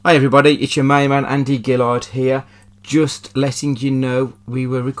Hi everybody, it's your main man Andy Gillard here. Just letting you know we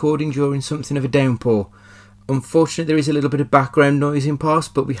were recording during something of a downpour. Unfortunately there is a little bit of background noise in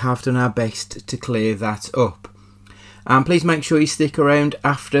past, but we have done our best to clear that up. And please make sure you stick around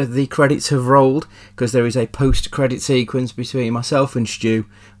after the credits have rolled, because there is a post-credit sequence between myself and Stu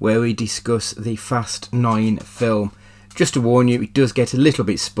where we discuss the Fast 9 film. Just to warn you, it does get a little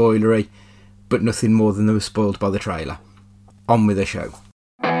bit spoilery, but nothing more than was spoiled by the trailer. On with the show.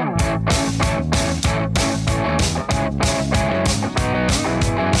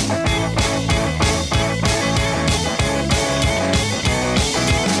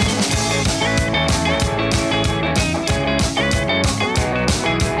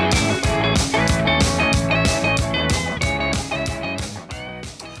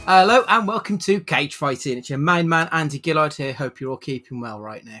 Hello and welcome to Cage Fighting. It's your main man Andy Gillard here. Hope you're all keeping well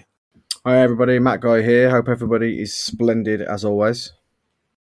right now. Hi everybody, Matt Guy here. Hope everybody is splendid as always.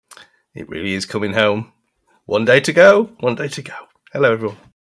 It really is coming home. One day to go. Hello everyone.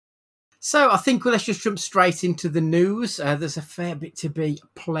 So I think let's just jump straight into the news. There's a fair bit to be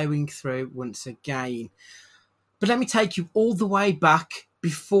ploughing through once again. But let me take you all the way back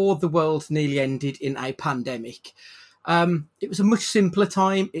before the world nearly ended in a pandemic. It was a much simpler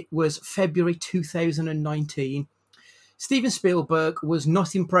time. It was February 2019. Steven Spielberg was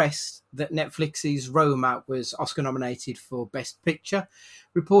not impressed that Netflix's Roma was Oscar nominated for Best Picture.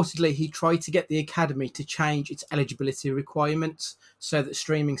 Reportedly, he tried to get the Academy to change its eligibility requirements so that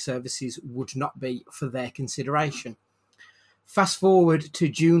streaming services would not be for their consideration. Fast forward to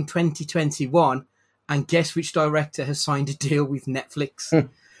June 2021, and guess which director has signed a deal with Netflix?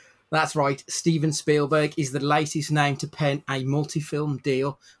 That's right, Steven Spielberg is the latest name to pen a multi-film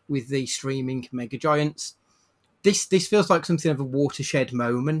deal with the streaming mega giants. This feels like something of a watershed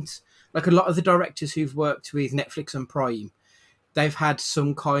moment. Like a lot of the directors who've worked with Netflix and Prime, they've had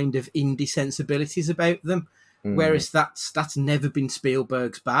some kind of indie sensibilities about them, whereas that's never been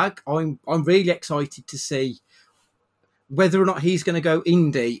Spielberg's bag. I'm really excited to see whether or not he's going to go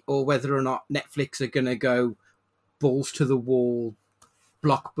indie or whether or not Netflix are going to go balls to the wall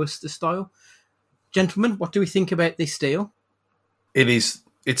blockbuster style. Gentlemen, what do we think about this deal? It's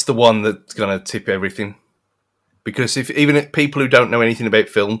the one that's going to tip everything. Because if people who don't know anything about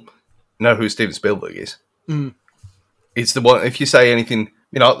film know who Steven Spielberg is, it's the one. If you say anything,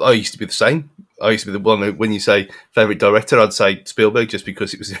 I used to be the same. I used to be the one who, when you say favourite director, I'd say Spielberg just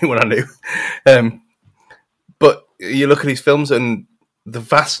because it was the only one I knew. But you look at his films and the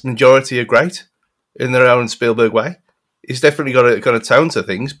vast majority are great in their own Spielberg way. He's definitely got a tone to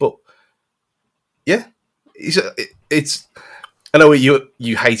things, but yeah, it's. I know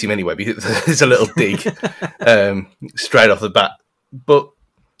you hate him anyway because there's a little dig straight off the bat, but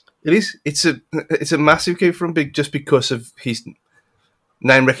it's a massive coup for him just because of his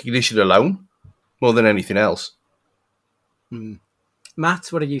name recognition alone, more than anything else. Matt,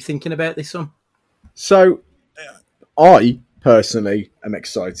 what are you thinking about this one? So, I personally am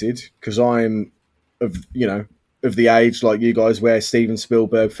excited because I'm of the age like you guys where Steven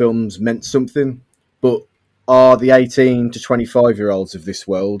Spielberg films meant something, but are the 18 to 25-year-olds of this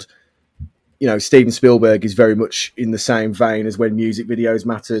world, Steven Spielberg is very much in the same vein as when music videos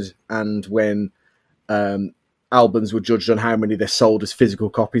mattered and when albums were judged on how many they're sold as physical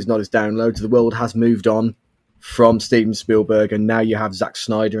copies, not as downloads. The world has moved on from Steven Spielberg, and now you have Zack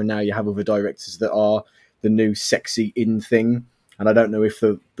Snyder, and now you have other directors that are the new sexy in thing. And I don't know if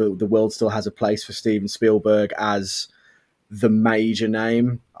the world still has a place for Steven Spielberg as the major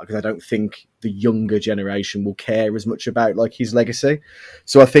name, because I don't think the younger generation will care as much about his legacy.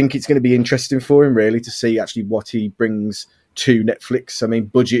 So I think it's going to be interesting for him really to see actually what he brings to Netflix. I mean,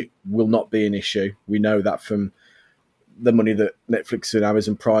 budget will not be an issue. We know that from the money that Netflix and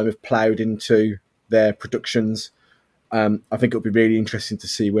Amazon Prime have ploughed into their productions. I think it'll be really interesting to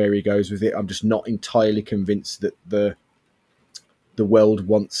see where he goes with it. I'm just not entirely convinced that the world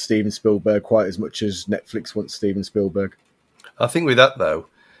wants Steven Spielberg quite as much as Netflix wants Steven Spielberg. I think with that though,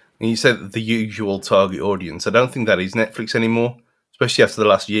 and you said the usual target audience, I don't think that is Netflix anymore, especially after the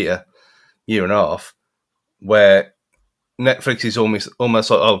last year and a half, where Netflix is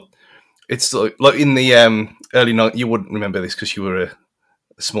almost like, it's like in the early 90s, you wouldn't remember this because you were a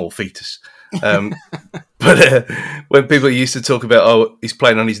small fetus. But when people used to talk about, he's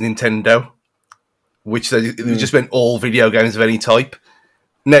playing on his Nintendo, which they just meant all video games of any type.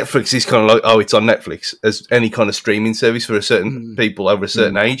 Netflix is kind of like, it's on Netflix as any kind of streaming service for a certain people over a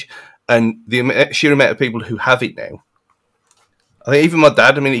certain age. And the sheer amount of people who have it now, I think even my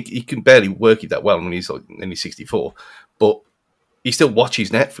dad, he can barely work it that well when he's only 64, but he still watches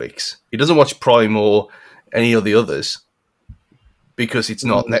Netflix. He doesn't watch Prime or any of the others. because it's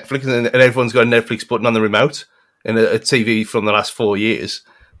not Netflix, and everyone's got a Netflix button on the remote and a TV from the last 4 years.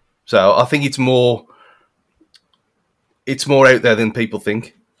 So I think it's more out there than people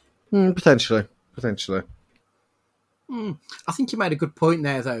think. Potentially. I think you made a good point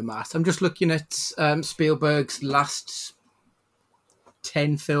there, though, Matt. I'm just looking at Spielberg's last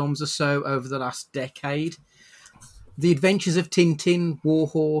 10 films or so over the last decade. The Adventures of Tintin,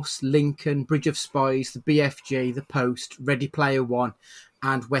 Warhorse, Lincoln, Bridge of Spies, The BFG, The Post, Ready Player One,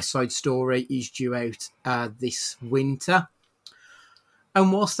 and West Side Story is due out this winter.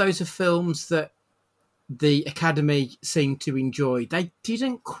 And whilst those are films that the Academy seemed to enjoy, they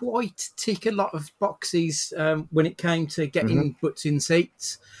didn't quite tick a lot of boxes when it came to getting butts in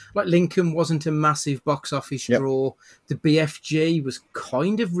seats. Like Lincoln wasn't a massive box office draw. The BFG was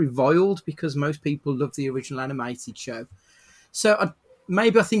kind of reviled because most people love the original animated show. So I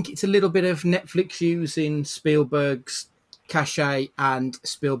think it's a little bit of Netflix using Spielberg's cachet and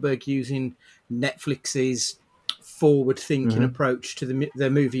Spielberg using Netflix's forward-thinking approach to the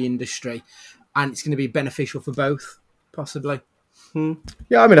movie industry. And it's going to be beneficial for both, possibly.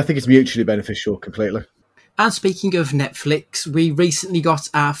 Yeah, I mean, I think it's mutually beneficial completely. And speaking of Netflix, we recently got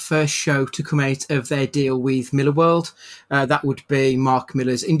our first show to come out of their deal with Millarworld. That would be Mark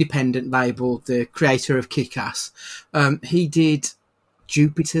Millar's independent label, the creator of Kick-Ass. He did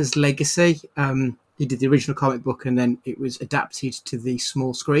Jupiter's Legacy. He did the original comic book and then it was adapted to the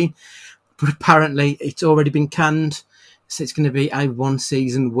small screen. But apparently it's already been canned, so it's going to be a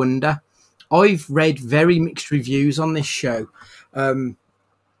one-season wonder. I've read very mixed reviews on this show. I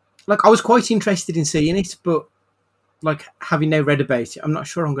was quite interested in seeing it, but having now read about it, I'm not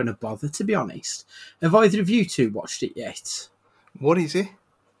sure I'm going to bother, to be honest. Have either of you two watched it yet? What is it?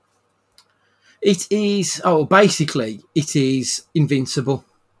 It is, basically, it is Invincible.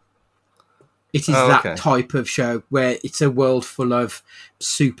 It is that type of show where it's a world full of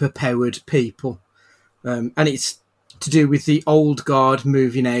super-powered people. And it's to do with the old guard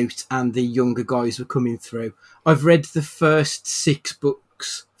moving out and the younger guys were coming through. I've read the first 6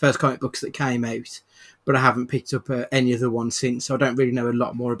 books, first comic books that came out, but I haven't picked up any other one since, so I don't really know a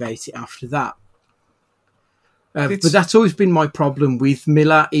lot more about it after that. But that's always been my problem with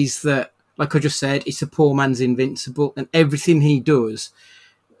Millar, is that, like I just said, it's a poor man's Invincible, and everything he does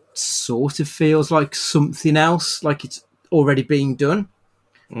sort of feels like something else, like it's already being done.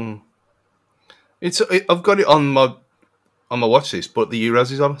 I've got it on my watch list, but the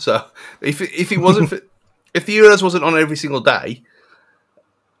Euros is on. So if it wasn't if the Euros wasn't on every single day,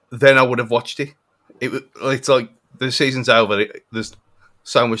 then I would have watched it. It's like the season's over. There's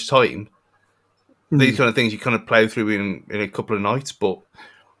so much time. These kind of things you kind of play through in a couple of nights, but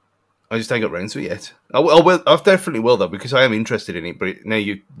I just ain't got round to it yet. I definitely will though, because I am interested in it. But now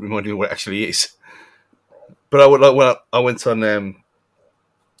you remind me what it actually is. But I went on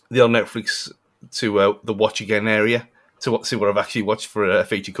the old Netflix to the watch again area to see what I've actually watched for a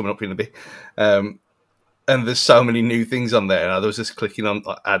feature coming up in a bit. And there's so many new things on there. And I was just clicking on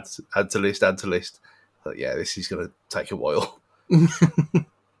add to list. But yeah, this is going to take a while.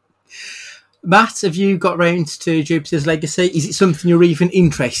 Matt, have you got round to Jupiter's Legacy? Is it something you're even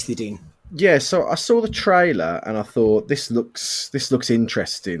interested in? Yeah, so I saw the trailer and I thought this looks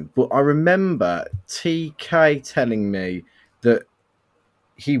interesting. But I remember TK telling me that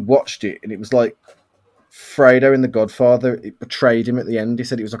he watched it and it was like Fredo in The Godfather. It betrayed him at the end. He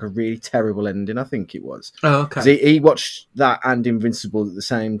said it was like a really terrible ending, I think it was. Oh, okay. He watched that and Invincible at the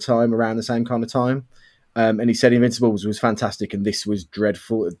same time, around the same kind of time. And he said Invincible was fantastic and this was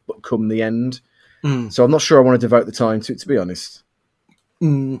dreadful come the end. So I'm not sure I want to devote the time to it, to be honest.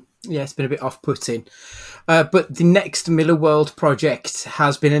 Yeah, it's been a bit off-putting. But the next Millarworld project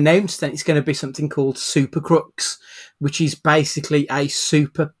has been announced, and it's going to be something called Super Crux, which is basically a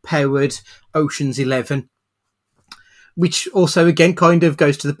super-powered Ocean's 11. Which also, again, kind of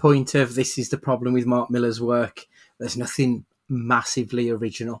goes to the point of this is the problem with Mark Millar's work. There's nothing massively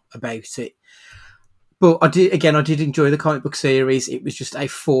original about it. But I did enjoy the comic book series. It was just a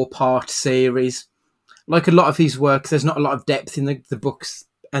 4-part series. Like a lot of his work, there's not a lot of depth in the books,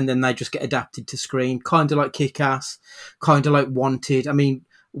 and then they just get adapted to screen. Kind of like Kick-Ass, kind of like Wanted. I mean,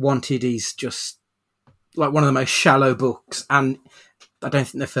 Wanted is just like one of the most shallow books, and I don't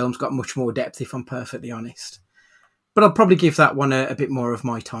think the film's got much more depth, if I'm perfectly honest. But I'll probably give that one a bit more of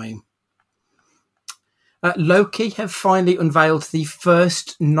my time. Loki have finally unveiled the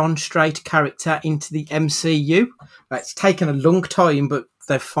first non-straight character into the MCU. It's taken a long time, but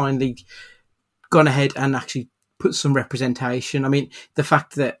they've finally gone ahead and actually put some representation. I mean, the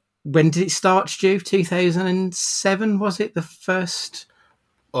fact that, when did it start, Stu? 2007, was it? The first?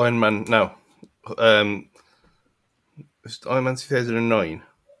 Iron Man, no. Iron Man 2009.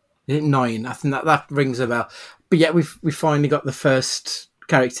 Is it 9? I think that rings a bell. But yeah, we finally got the first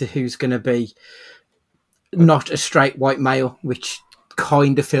character who's going to be not a straight white male, which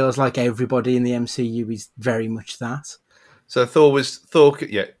kind of feels like everybody in the MCU is very much that. So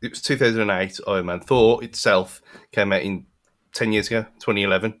yeah, it was 2008 Iron Man. Thor itself came out in 10 years ago,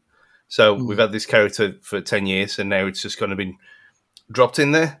 2011. So we've had this character for 10 years, and now it's just kind of been dropped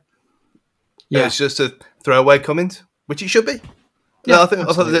in there. Yeah, it's just a throwaway comment, which it should be. Yeah, no,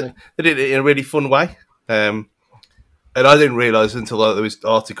 I thought they did it in a really fun way. And I didn't realise until there was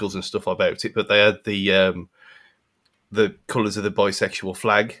articles and stuff about it, but they had the colours of the bisexual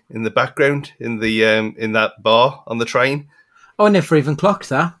flag in the background in that bar on the train. Oh, I never even clocked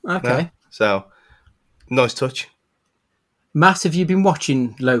that. Okay. No, so, nice touch. Matt, have you been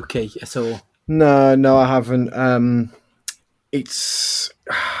watching Loki at all? No, I haven't. It's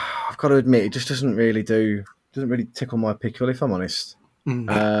I've got to admit, it just doesn't really tickle my pickle, if I'm honest.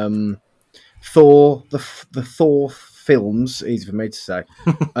 Thor, the Thor films, easy for me to say,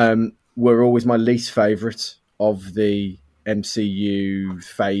 were always my least favourite of the MCU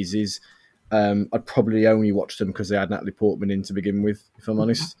phases. I'd probably only watched them because they had Natalie Portman in to begin with, if I'm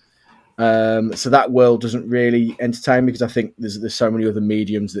honest. So that world doesn't really entertain me because I think there's so many other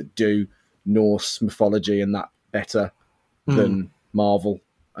mediums that do Norse mythology and that better than Marvel.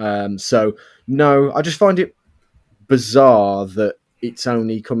 So no, I just find it bizarre that it's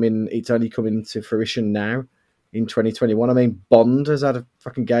only coming to fruition now in 2021. I mean, Bond has had a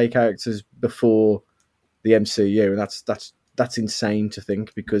fucking gay characters before the MCU, and that's insane to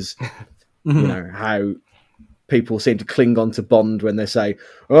think because you know how people seem to cling on to Bond when they say,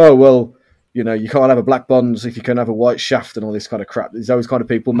 "Oh well, you know, you can't have a black Bond if you can have a white Shaft," and all this kind of crap. These kind of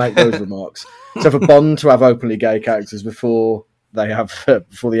people make those remarks. So for Bond to have openly gay characters before the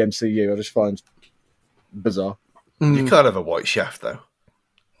MCU, I just find bizarre. You can't have a white Shaft though.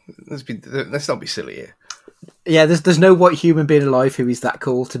 Let's not be silly here. Yeah, there's no white human being alive who is that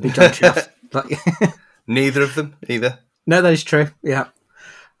cool to be John Shaft. Neither of them either. No, that is true. Yeah.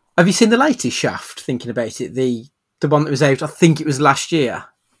 Have you seen the latest Shaft? Thinking about it, the one that was out, I think it was last year,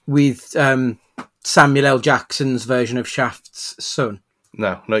 with Samuel L. Jackson's version of Shaft's son.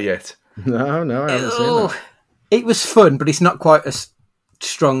 No, not yet. No, I haven't seen that. It was fun, but it's not quite as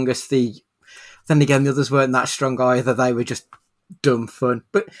strong as the. Then again, the others weren't that strong either. They were just dumb fun,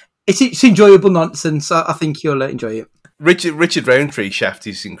 but it's enjoyable nonsense. I think you'll enjoy it. Richard Roundtree Shaft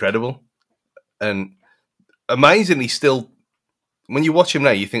is incredible, and amazingly still. When you watch him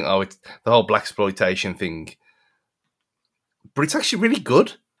now, you think, "Oh, it's the whole blaxploitation thing," but it's actually really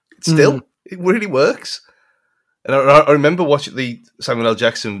good. It really works. And I remember watching the Samuel L.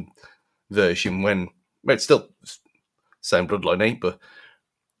 Jackson version when it's still same bloodline, ain't, but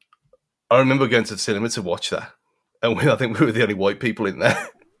I remember going to the cinema to watch that, and I think we were the only white people in there.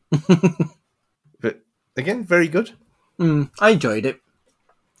 But again, very good. I enjoyed it.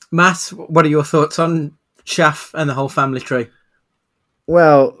 Matt, what are your thoughts on Shaft and the whole family tree?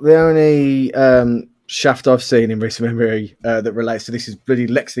 Well, the only Shaft I've seen in recent memory that relates to this is bloody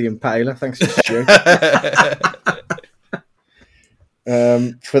Lex the Impaler. Thanks to Stu.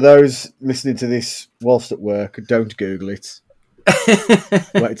 For those listening to this whilst at work, don't Google it.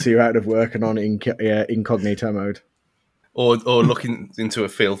 Wait till you're out of work and on incognito mode. Or looking into a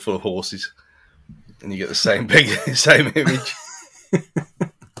field full of horses and you get the same image.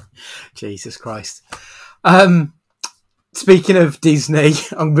 Jesus Christ. Speaking of Disney,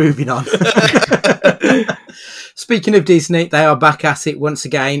 I'm moving on. Speaking of Disney, they are back at it once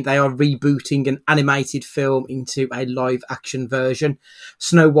again. They are rebooting an animated film into a live action version.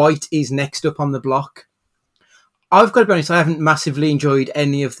 Snow White is next up on the block. I've got to be honest, I haven't massively enjoyed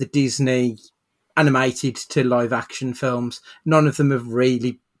any of the Disney animated to live action films. None of them have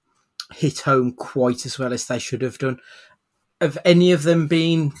really hit home quite as well as they should have done. Have any of them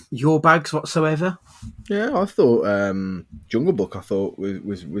been your bags whatsoever? Yeah, I thought Jungle Book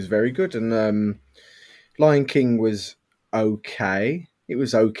was very good, and Lion King was okay. It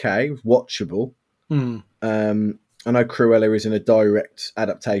was okay, it was watchable. I know Cruella is in a direct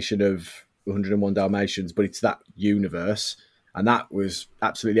adaptation of 101 Dalmatians, but it's that universe, and that was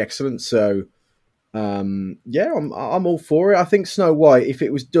absolutely excellent. So, yeah, I'm all for it. I think Snow White, if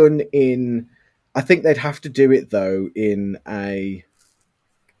it was done in, I think they'd have to do it though in a,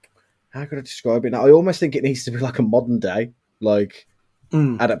 how could I describe it? Now, I almost think it needs to be like a modern day,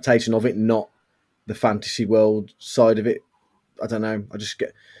 adaptation of it, not the fantasy world side of it. I don't know. I just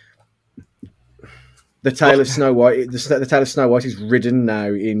get. The Tale of Snow White. The Tale of Snow White is ridden now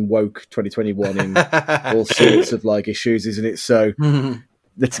in woke 2021 in all sorts of like issues, isn't it? So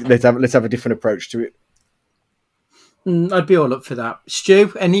let's have a different approach to it. I'd be all up for that.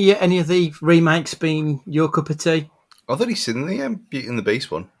 Stu, any of the remakes been your cup of tea? I've only seen the Beauty and the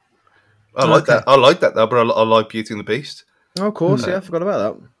Beast one. I like that. I like that though, but I like Beauty and the Beast. Oh, of course, I forgot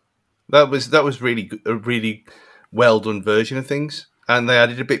about that. That was really a really well done version of things, and they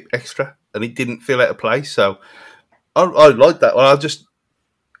added a bit extra, and it didn't feel out of place. So I like that. Well,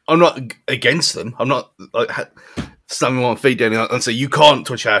 I'm not against them. I'm not like slamming my feet down and say you can't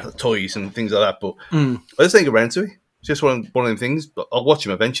touch our toys and things like that. But I just think around to it. It's just one of them things. But I'll watch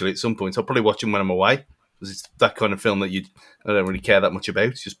them eventually at some point. I'll probably watch them when I'm away because it's that kind of film that I don't really care that much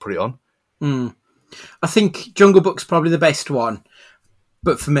about. Just put it on. I think Jungle Book's probably the best one,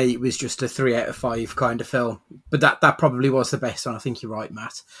 but for me it was just a 3 out of 5 kind of film. But that probably was the best one. I think you're right,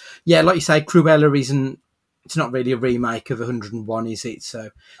 Matt. Yeah, like you say, Cruella isn't. It's not really a remake of 101, is it? So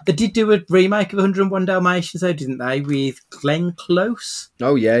they did do a remake of 101 Dalmatians, though, didn't they? With Glenn Close.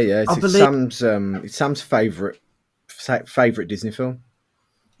 Oh yeah. It's Sam's favourite Disney film.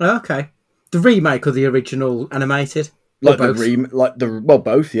 Oh, okay, the remake or the original animated. Like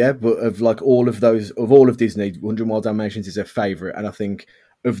both, yeah. But of like all of Disney, 101 Dalmatians is her favourite, and I think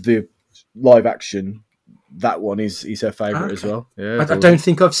of the live action, that one is her favourite as well. Yeah, I don't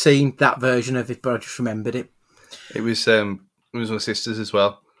think I've seen that version of it, but I just remembered it. It was my sister's as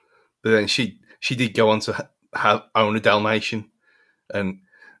well, but then she did go on to own a Dalmatian, and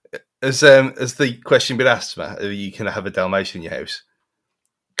as the question been asked, Matt, you can have a Dalmatian in your house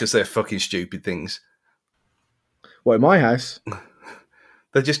because they're fucking stupid things. What, in my house?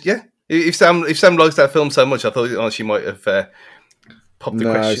 They're just, yeah. If Sam likes that film so much, I thought she might have popped the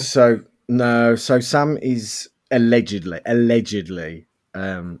question. So Sam is allegedly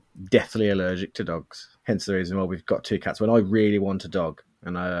deathly allergic to dogs. Hence the reason why we've got 2 cats when I really want a dog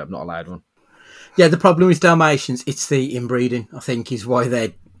and I'm not allowed one. Yeah, the problem with Dalmatians, it's the inbreeding, I think, is why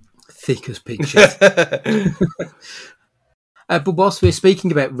they're thick as pig shit. But whilst we're speaking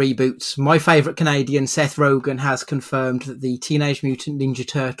about reboots, my favourite Canadian, Seth Rogen, has confirmed that the Teenage Mutant Ninja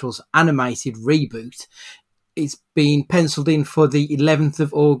Turtles animated reboot is being penciled in for the 11th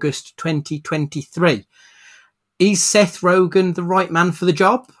of August 2023. Is Seth Rogen the right man for the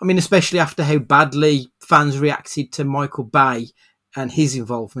job? I mean, especially after how badly fans reacted to Michael Bay and his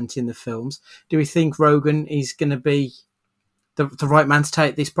involvement in the films. Do we think Rogen is going to be the right man to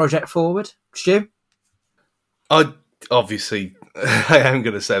take this project forward? Stu? Obviously, I am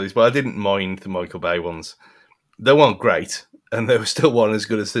going to say this, but I didn't mind the Michael Bay ones. They weren't great, and they were still one as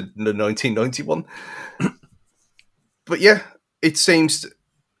good as the 1991. But yeah, it seems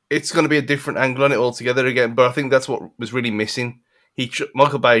it's going to be a different angle on it altogether again. But I think that's what was really missing.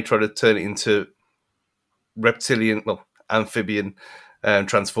 Michael Bay tried to turn it into amphibian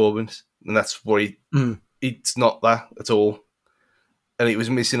Transformers, and that's why it's not that at all. And it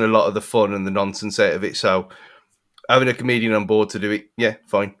was missing a lot of the fun and the nonsense out of it. So having a comedian on board to do it, yeah,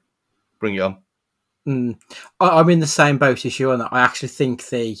 fine, bring it on. I'm in the same boat as you on that. I actually think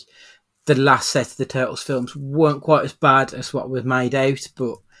the last set of the Turtles films weren't quite as bad as what was made out,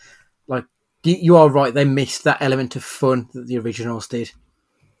 but like you are right, they missed that element of fun that the originals did.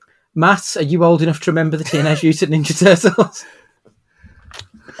 Matt, are you old enough to remember the Teenage Mutant Ninja Turtles?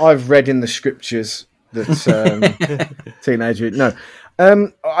 I've read in the scriptures that Teenage Mutant. No.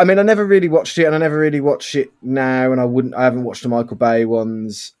 I mean, I never really watched it, and I never really watch it now, and I haven't watched the Michael Bay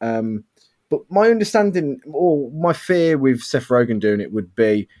ones. But my understanding, or my fear with Seth Rogen doing it would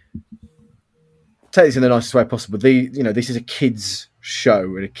be, take this in the nicest way possible. This is a kids' show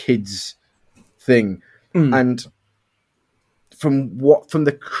and a kids' thing, and from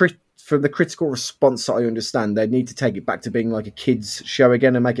the critical response that I understand, they need to take it back to being like a kids' show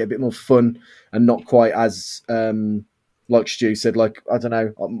again and make it a bit more fun and not quite as like Stu said, like, I don't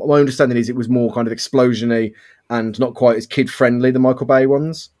know. My understanding is it was more kind of explosion-y and not quite as kid-friendly, the Michael Bay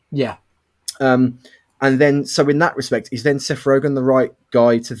ones. Yeah. And then, so in that respect, is then Seth Rogen the right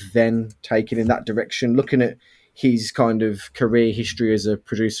guy to then take it in that direction? Looking at his kind of career history as a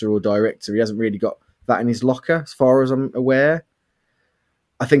producer or director, he hasn't really got that in his locker, as far as I'm aware.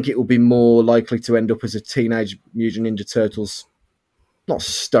 I think it will be more likely to end up as a Teenage Mutant Ninja Turtles, not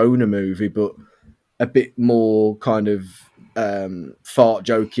stoner movie, but a bit more kind of fart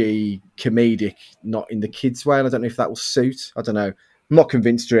jokey, comedic, not in the kids' way. And I don't know if that will suit. I don't know. I'm not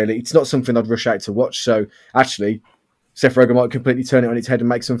convinced, really. It's not something I'd rush out to watch. So actually, Seth Rogen might completely turn it on its head and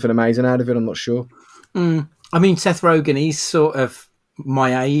make something amazing out of it. I'm not sure. I mean, Seth Rogen, he's sort of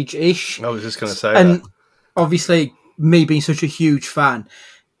my age-ish. I was just going to say and that. Obviously, me being such a huge fan,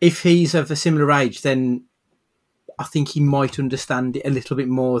 if he's of a similar age, then I think he might understand it a little bit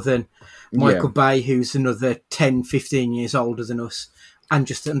more than Michael Bay, who's another 10, 15 years older than us and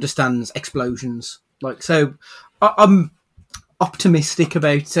just understands explosions. Like, so I'm optimistic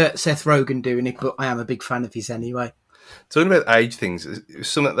about Seth Rogen doing it, but I am a big fan of his anyway. Talking about age things, it was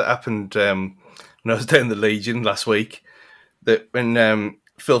something that happened when I was down the Legion last week. That when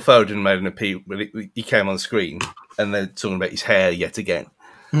Phil Foden made an appeal, when he came on screen, and they're talking about his hair yet again.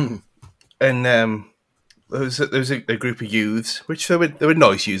 And there was a group of youths, which they were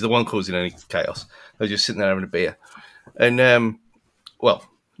nice youths. They weren't causing any chaos. They were just sitting there having a beer, and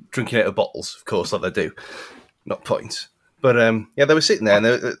drinking out of bottles, of course, like they do, not pints. But they were sitting there,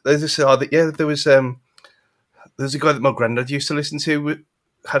 and they just said, there was a guy that my granddad used to listen to who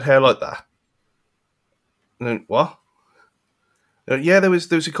had hair like that. And then, what? There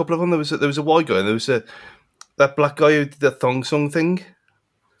was a couple of them. There was a white guy, and there was that black guy who did the thong song thing.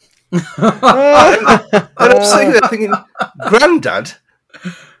 and I'm sitting there thinking, Granddad.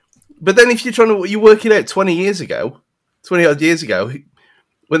 But then if you work it out 20 odd years ago,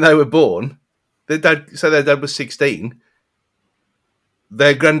 when they were born, their dad was 16.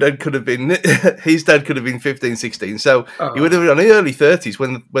 Their granddad could have been, his dad could have been 15, 16. So he would have been in the early 30s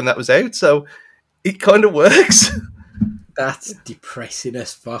when that was out. So it kind of works. That's depressing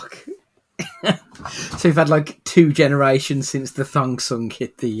as fuck. So we've had like 2 generations since the thong song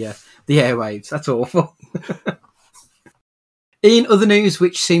hit the airwaves. That's awful. In other news,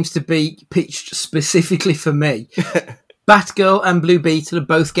 which seems to be pitched specifically for me, Batgirl and Blue Beetle are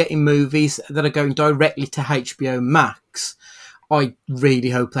both getting movies that are going directly to HBO Max. I really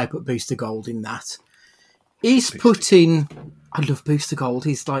hope they put Booster Gold in that. I love Booster Gold.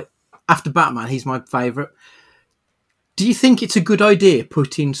 He's like, after Batman, he's my favourite. Do you think it's a good idea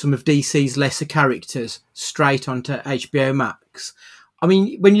putting some of DC's lesser characters straight onto HBO Max? I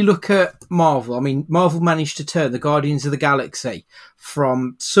mean, when you look at Marvel, Marvel managed to turn the Guardians of the Galaxy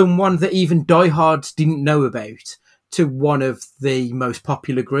from someone that even diehards didn't know about to one of the most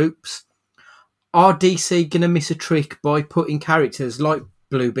popular groups. Are DC going to miss a trick by putting characters like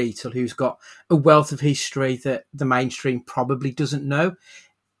Blue Beetle, who's got a wealth of history that the mainstream probably doesn't know?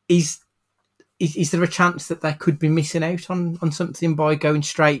 Is there a chance that they could be missing out on something by going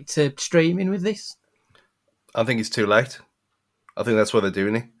straight to streaming with this? I think it's too late. I think that's why they're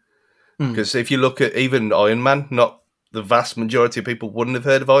doing it. Because if you look at even Iron Man, not the vast majority of people wouldn't have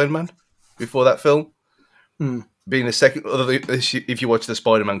heard of Iron Man before that film. Being a second, if you watch the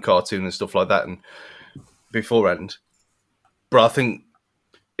Spider-Man cartoon and stuff like that, and beforehand, but I think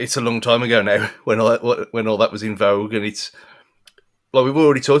it's a long time ago now when all that was in vogue, and it's like we've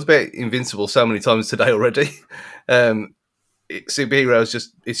already talked about Invincible so many times today already. Superheroes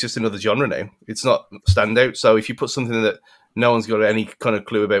it's just another genre now. It's not standout. So if you put something that no one's got any kind of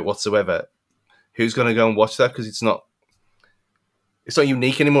clue about whatsoever, who's going to go and watch that? Because it's not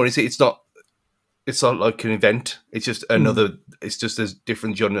unique anymore, is it? It's not like an event. It's just another. It's just a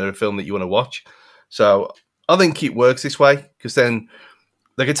different genre of film that you want to watch. So I think it works this way because then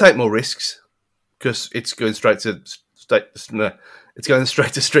they can take more risks because it's going straight to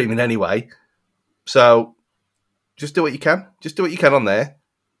streaming anyway. So just do what you can. Just do what you can on there.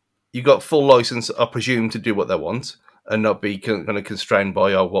 You got full license, I presume, to do what they want and not be kind of constrained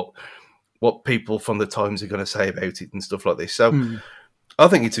by what people from the Times are going to say about it and stuff like this. So I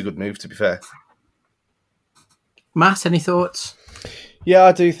think it's a good move, to be fair. Matt, any thoughts? Yeah,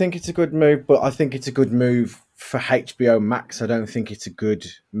 I do think it's a good move, but I think it's a good move for HBO Max. I don't think it's a good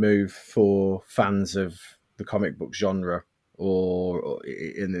move for fans of the comic book genre or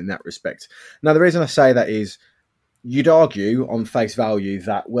in that respect. Now, the reason I say that is you'd argue on face value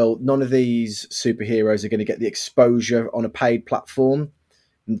that, well, none of these superheroes are going to get the exposure on a paid platform,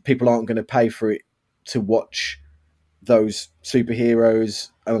 and people aren't going to pay for it to watch those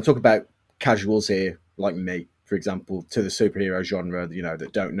superheroes. And I'm talking about casuals here, like me, for example, to the superhero genre, that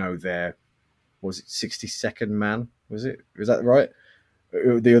don't know their, was it 60-Second Man? Was that right?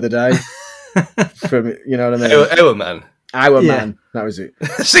 The other day? From, you know what I mean? Our Man. Our Man. That was it.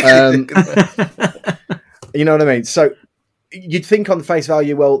 You know what I mean? So you'd think on face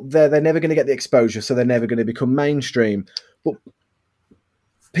value, well, they're never going to get the exposure, so they're never going to become mainstream. But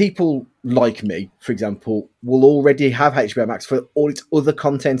people like me, for example, will already have HBO Max for all its other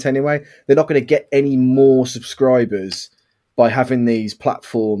content anyway. They're not going to get any more subscribers by having these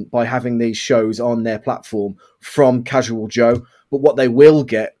shows on their platform from Casual Joe. But what they will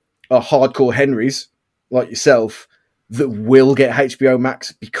get are hardcore Henrys like yourself that will get HBO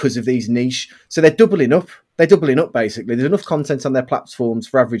Max because of these niche. So they're doubling up. Basically. There's enough content on their platforms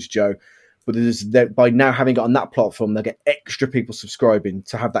for average Joe, but by now having it on that platform, they'll get extra people subscribing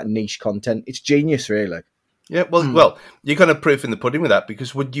to have that niche content. It's genius, really. Yeah, well, you're kind of proof in the pudding with that,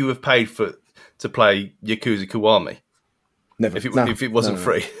 because would you have paid to play Yakuza Kiwami? Never. If it wasn't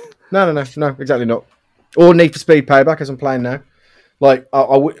free? No, exactly not. Or Need for Speed Payback, as I'm playing now. Like,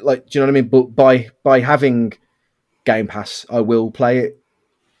 I would like. Do you know what I mean? But by having Game Pass, I will play it.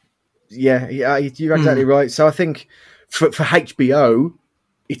 Yeah, you're exactly right. So I think for HBO,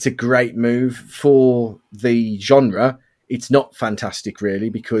 it's a great move. For the genre, it's not fantastic, really,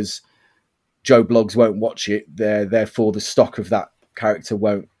 because Joe Bloggs won't watch it. Therefore, the stock of that character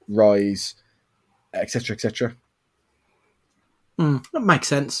won't rise, etc., etc. That makes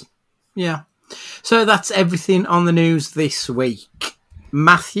sense. Yeah. So that's everything on the news this week.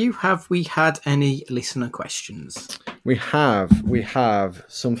 Matthew, have we had any listener questions? We have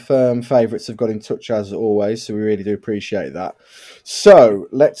some firm favourites have got in touch as always, so we really do appreciate that. So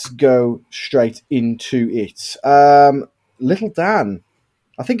let's go straight into it. Little Dan,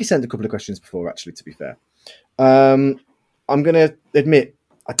 I think he sent a couple of questions before, actually, to be fair. I'm going to admit,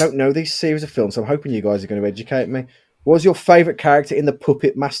 I don't know these series of films, so I'm hoping you guys are going to educate me. What was your favourite character in the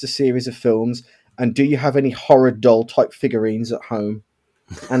Puppet Master series of films, and do you have any horror doll type figurines at home?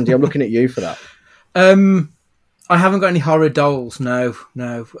 Andy, I'm looking at you for that. I haven't got any horror dolls, no.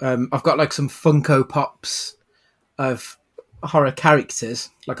 I've got like some Funko Pops of horror characters.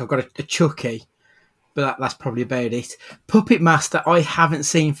 Like I've got a Chucky, but that's probably about it. Puppet Master, I haven't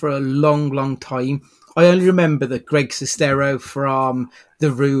seen for a long, long time. I only remember that Greg Sestero from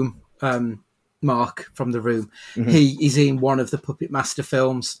The Room, Mark from The Room, he is in one of the Puppet Master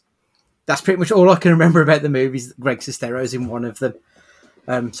films. That's pretty much all I can remember about the movies. Greg Sestero's in one of them.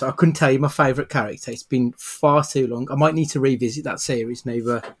 So I couldn't tell you my favourite character. It's been far too long. I might need to revisit that series now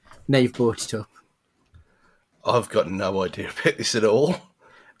you've brought it up. I've got no idea about this at all.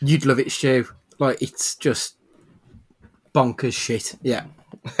 You'd love it, Stu. Like, it's just bonkers shit. Yeah.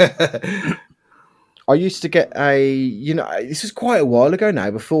 I used to get this was quite a while ago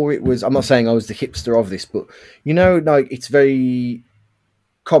now, before it was, I'm not saying I was the hipster of this, but, like, it's very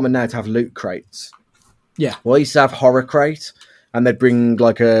common now to have loot crates. Yeah. Well, I used to have Horror Crate, and they'd bring,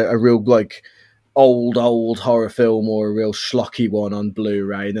 like, a real, like, old horror film or a real schlocky one on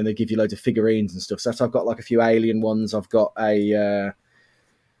Blu-ray, and then they give you loads of figurines and stuff. So I've got, like, a few Alien ones. I've got a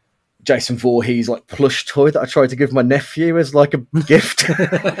Jason Voorhees, like, plush toy that I tried to give my nephew as, like, a gift.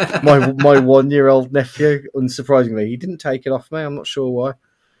 my 1-year-old nephew, unsurprisingly. He didn't take it off me. I'm not sure why.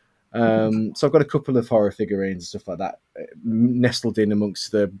 So I've got a couple of horror figurines and stuff like that, nestled in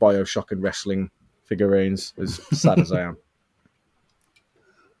amongst the Bioshock and wrestling figurines, as sad as I am.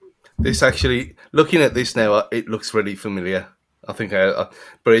 This actually, looking at this now, it looks really familiar. I think but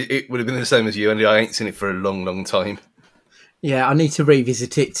it would have been the same as you, and I ain't seen it for a long, long time. Yeah, I need to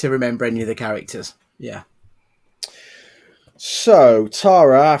revisit it to remember any of the characters. Yeah. So,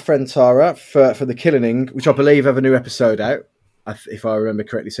 Tara, our friend Tara, for The Killing, which I believe have a new episode out, if I remember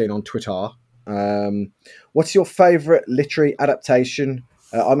correctly, seen on Twitter. What's your favourite literary adaptation?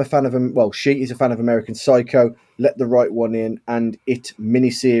 I'm a fan of she is a fan of American Psycho, Let the Right One In, and It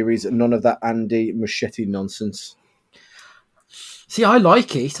miniseries. None of that Andy Muschietti nonsense. See, I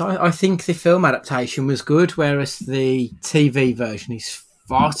like it. I think the film adaptation was good, whereas the TV version is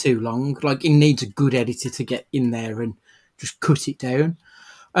far too long. Like, it needs a good editor to get in there and just cut it down.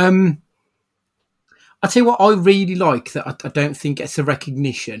 I'll tell you what I really like that I don't think gets the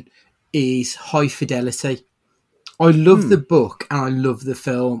recognition is High Fidelity. I love the book and I love the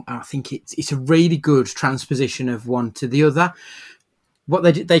film. And I think it's a really good transposition of one to the other. What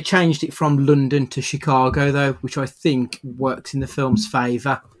they changed it from London to Chicago, though, which I think works in the film's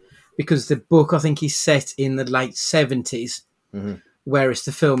favour, because the book, I think, is set in the late 70s, whereas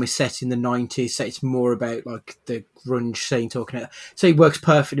the film is set in the 90s, so it's more about like the grunge scene talking about. So it works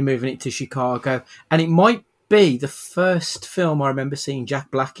perfectly moving it to Chicago, and it might be the first film I remember seeing Jack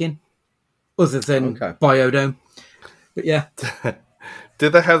Black in, other than Biodome. But yeah.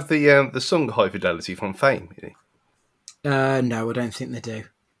 Did they have the song High Fidelity from Fame? No, I don't think they do.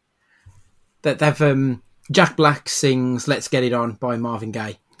 They've Jack Black sings "Let's Get It On" by Marvin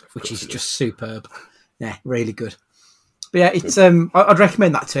Gaye, which is just superb. Yeah, really good. But yeah, it's I'd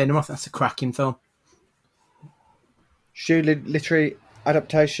recommend that to anyone. I think that's a cracking film. Literary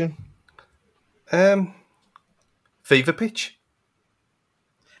adaptation. Fever Pitch.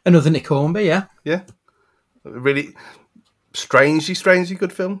 Another Nick Hornby, yeah. Yeah, really strangely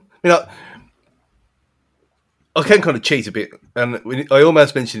good film. I can kind of cheat a bit, and I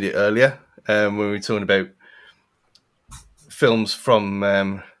almost mentioned it earlier when we were talking about films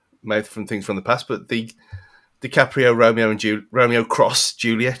made from things from the past. But the DiCaprio Romeo Cross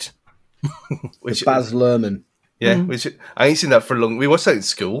Juliet, which Baz Luhrmann, which I ain't seen that for a long. We watched that in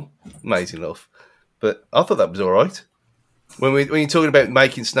school, amazing enough, but I thought that was all right. When you're talking about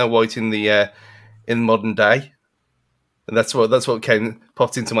making Snow White in the in modern day, And that's what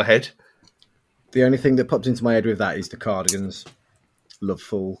popped into my head. The only thing that popped into my head with that is the Cardigans. Love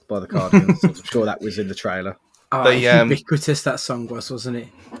Fool by the Cardigans. I'm sure that was in the trailer. Oh, ubiquitous that song wasn't it?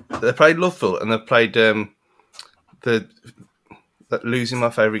 They played Loveful, and they played that Losing My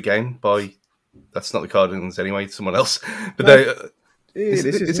Favourite Game by... That's not the Cardigans anyway, it's someone else. But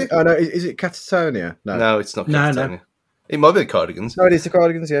Is it? Oh, no, is it Catatonia? No, it's not Catatonia. No. It might be the Cardigans. No, it is the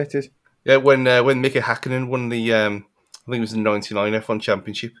Cardigans, yeah, it is. Yeah, when Mika Hakkinen won the, I think it was the 99 F1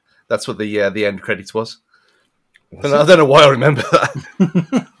 Championship, that's what the end credits was. I don't know why I remember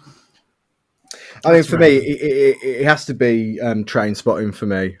that. I mean, for me, it has to be Train Spotting for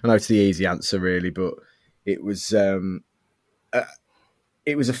me. I know it's the easy answer, really, but it was a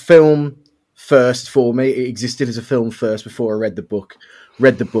film first for me. It existed as a film first before I read the book.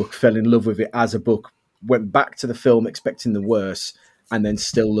 Read the book, fell in love with it as a book, went back to the film expecting the worst, and then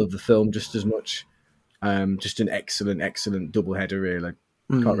still love the film just as much. Just an excellent doubleheader, really.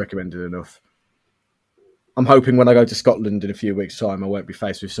 Can't recommend it enough. I'm hoping when I go to Scotland in a few weeks' time, I won't be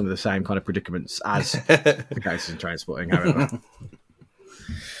faced with some of the same kind of predicaments as the cases in Trainspotting, however.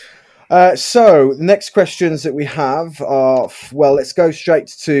 So, the next questions that we have are, well, let's go straight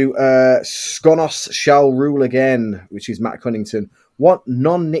to Skonos Shall Rule Again, which is Matt Cunnington. What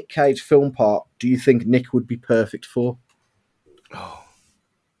non-Nick Cage film part do you think Nick would be perfect for?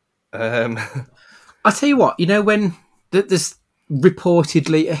 I'll tell you what, when there's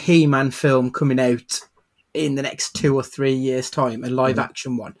reportedly a He-Man film coming out in the next 2 or 3 years' time, a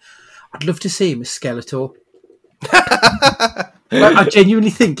live-action one, I'd love to see him as Skeletor. I genuinely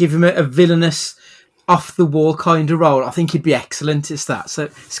think give him a villainous, off-the-wall kind of role. I think he'd be excellent as that. So,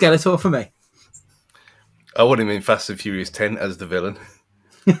 Skeletor for me. I want him in Fast and Furious 10 as the villain.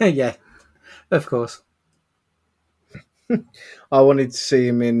 Yeah, of course. I wanted to see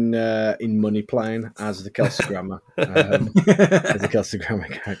him in Money Plane as the Kelsey Grammer, as the Kelsey Grammer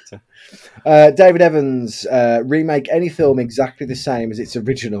character. David Evans, remake any film exactly the same as its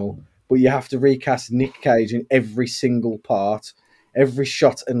original, but you have to recast Nick Cage in every single part. Every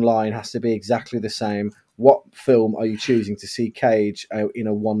shot and line has to be exactly the same. What film are you choosing to see Cage in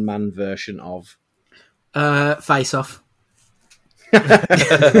a one-man version of? Face Off. I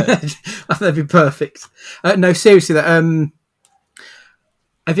think that'd be perfect. No, seriously, have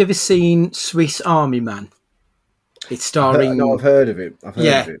you ever seen Swiss Army Man? It's starring... No, I've heard of it. Of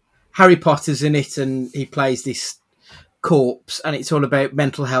it. Harry Potter's in it, and he plays this corpse, and it's all about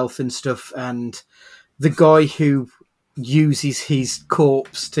mental health and stuff, and the guy who uses his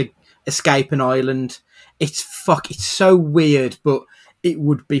corpse to escape an island. It's so weird, but it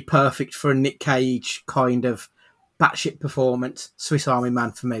would be perfect for a Nick Cage kind of batshit performance. Swiss Army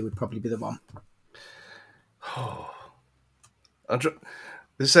Man for me would probably be the one.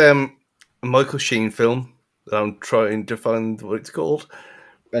 There's a Michael Sheen film that I'm trying to find what it's called.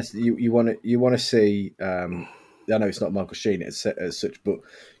 You want to see. I know it's not Michael Sheen as such, but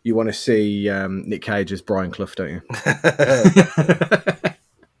you want to see Nick Cage as Brian Clough, don't you?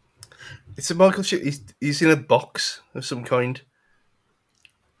 It's a Michael Sheen. He's in a box of some kind.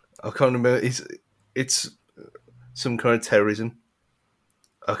 I can't remember. It's some kind of terrorism.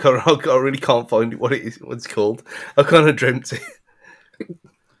 I really can't find what it is. What it's called. I kind of dreamt it.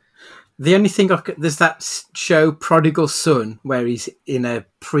 The only thing there's that show Prodigal Son where he's in a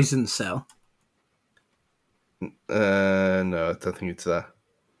prison cell. No, I don't think it's that.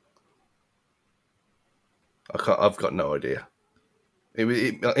 I've got no idea.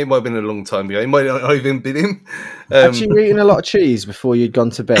 It might have been a long time ago. It might not have even been him. Had you eaten a lot of cheese before you'd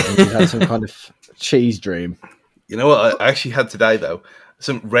gone to bed and you had some kind of cheese dream? You know what I actually had today, though?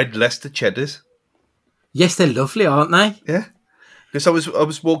 Some red Leicester cheddars. Yes, they're lovely, aren't they? Yeah. Because I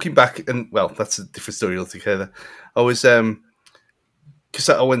was walking back, and, well, that's a different story altogether. I was... Because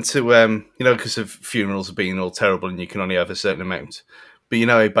I went to, because of funerals being all terrible and you can only have a certain amount. But you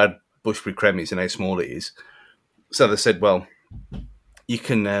know how bad Bushbury Creme is and how small it is. So they said, well, you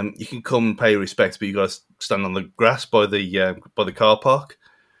can come and pay your respects, but you got to stand on the grass by the car park.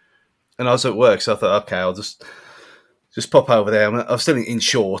 And I was at work, so I thought, okay, I'll just pop over there. I was still in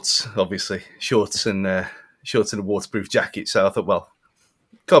shorts, obviously, shorts and a waterproof jacket. So I thought, well,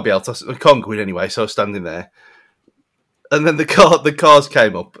 can't be able to, I can't go in anyway. So I was standing there. And then the cars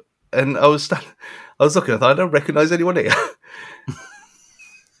came up, and I was looking. I thought, I don't recognise anyone here.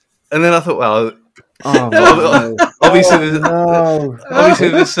 And then I thought, well, obviously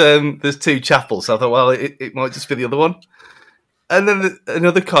there's two chapels. So I thought, well, it might just be the other one. And then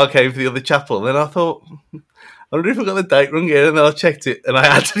another car came for the other chapel, and then I thought, I wonder if I got the date wrong here. And then I checked it, and I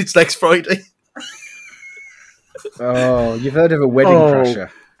had it. It's next Friday. Oh, you've heard of a wedding crasher?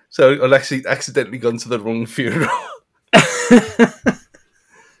 So I'd actually accidentally gone to the wrong funeral.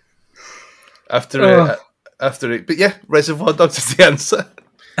 After it, but yeah, Reservoir Dogs is the answer.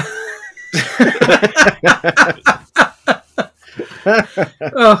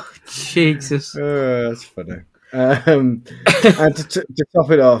 Oh, Jesus. That's funny. And to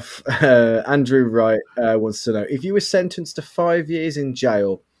top it off, Andrew Wright wants to know, if you were sentenced to 5 years in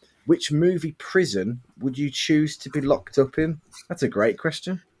jail, which movie prison would you choose to be locked up in? That's a great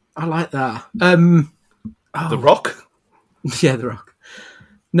question. I like that. The Rock? Yeah, The Rock.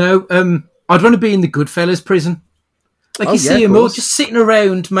 No, I'd want to be in the Goodfellas prison. Like, you see them all just sitting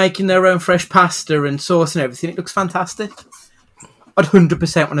around making their own fresh pasta and sauce and everything. It looks fantastic. I'd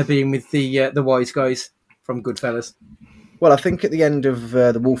 100% want to be in with the wise guys from Goodfellas. Well, I think at the end of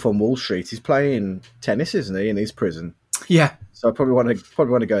The Wolf on Wall Street, he's playing tennis, isn't he, in his prison? Yeah. So I probably want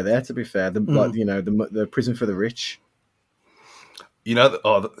to go there. To be fair, the prison for the rich. You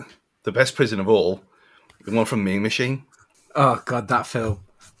know, the best prison of all, the one from Mean Machine. Oh God, that film.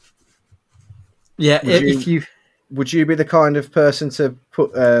 Yeah, would you be the kind of person to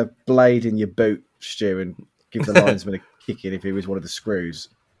put a blade in your boot, Stu, and give the linesman a kick in if he was one of the screws?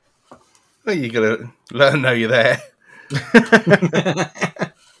 Well, you got to let them know you're there.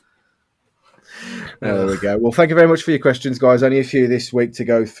 There we go. Well, thank you very much for your questions, guys. Only a few this week to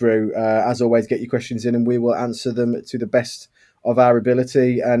go through. As always, get your questions in and we will answer them to the best of our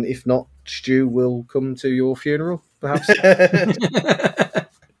ability. And if not, Stu will come to your funeral, perhaps.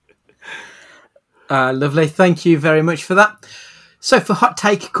 Lovely. Thank you very much for that. So for Hot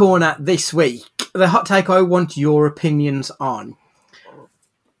Take Corner this week, the hot take I want your opinions on.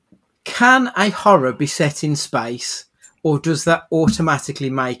 Can a horror be set in space, or does that automatically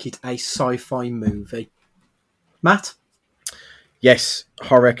make it a sci-fi movie? Matt? Yes,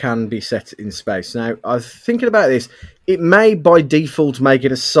 horror can be set in space. Now, I was thinking about this. It may by default make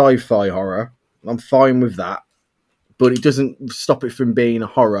it a sci-fi horror. I'm fine with that. But it doesn't stop it from being a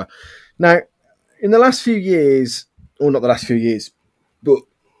horror. Now, in the last few years, or not the last few years, but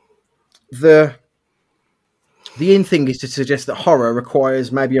the in thing is to suggest that horror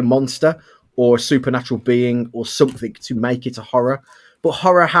requires maybe a monster or a supernatural being or something to make it a horror. But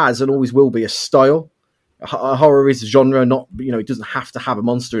horror has and always will be a style. A horror is a genre, not, it doesn't have to have a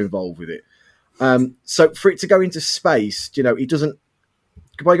monster involved with it. So for it to go into space, it doesn't,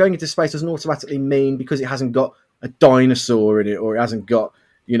 by going into space doesn't automatically mean because it hasn't got a dinosaur in it or it hasn't got,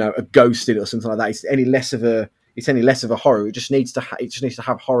 a ghost in it or something like that. It's any less of a horror. It just needs to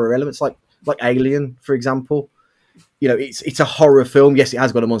have horror elements like Alien, for example. It's a horror film. Yes, it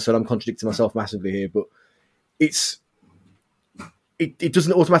has got a monster. I'm contradicting myself massively here, but it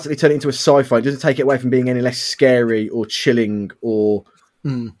doesn't automatically turn it into a sci-fi. It doesn't take it away from being any less scary or chilling or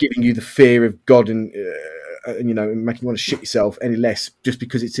giving you the fear of God and making you want to shit yourself any less just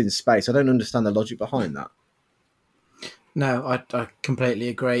because it's in space. I don't understand the logic behind that. No, I completely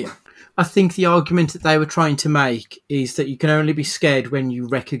agree. I think the argument that they were trying to make is that you can only be scared when you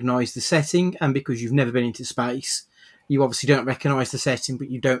recognise the setting, and because you've never been into space, you obviously don't recognise the setting, but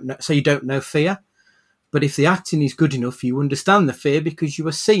you don't know fear. But if the acting is good enough, you understand the fear because you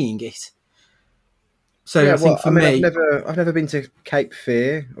are seeing it. So yeah, I've never been to Cape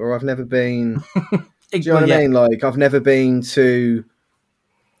Fear, or I've never been. Do you know what I mean? Like, I've never been to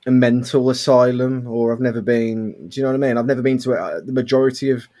a mental asylum, or I've never been. Do you know what I mean? I've never been to the majority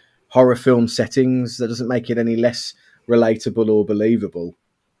of horror film settings. That doesn't make it any less relatable or believable.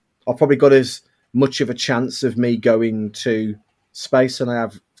 I've probably got as much of a chance of me going to space than I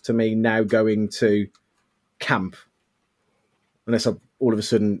have to me now going to camp, unless I all of a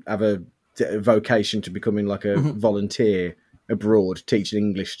sudden have a vocation to becoming like a volunteer abroad teaching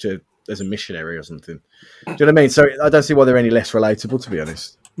English as a missionary or something. Do you know what I mean? So I don't see why they're any less relatable, to be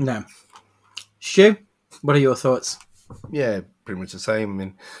honest. No. Stu, what are your thoughts? Yeah, pretty much the same. I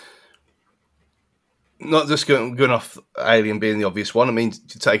mean, not just going off Alien being the obvious one. I mean,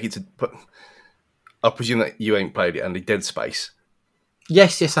 to take it to put, I presume that you ain't played it, Andy. Dead Space.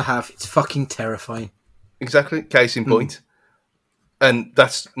 Yes, I have. It's fucking terrifying. Exactly. Case in point. And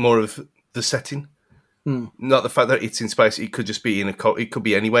that's more of the setting. Not the fact that it's in space. It could just be it could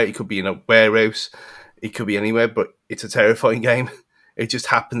be anywhere. It could be in a warehouse. It could be anywhere, but it's a terrifying game. It just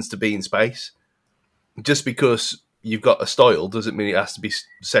happens to be in space. Just because you've got a style doesn't mean it has to be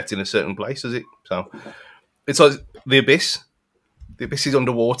set in a certain place, does it? So it's like The Abyss. The Abyss is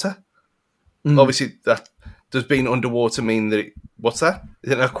underwater. Obviously, that does being underwater mean that what's that?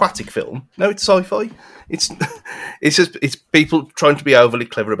 Is it an aquatic film? No, it's sci-fi. It's people trying to be overly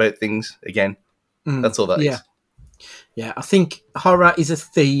clever about things again. That's all that is. Yeah, I think horror is a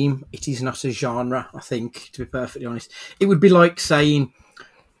theme. It is not a genre, I think, to be perfectly honest. It would be like saying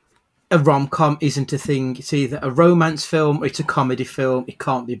a rom-com isn't a thing. It's either a romance film or it's a comedy film. It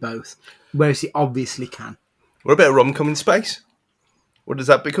can't be both. Whereas it obviously can. What about a rom-com in space? What does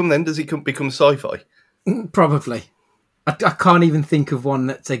that become then? Does it become sci-fi? Probably. I can't even think of one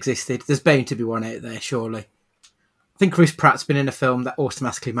that's existed. There's bound to be one out there, surely. I think Chris Pratt's been in a film that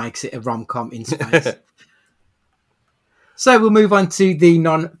automatically makes it a rom-com in space. So we'll move on to the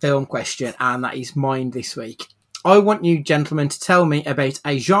non-film question, and that is mine this week. I want you gentlemen to tell me about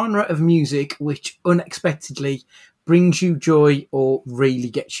a genre of music which unexpectedly brings you joy or really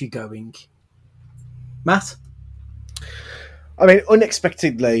gets you going. Matt? I mean,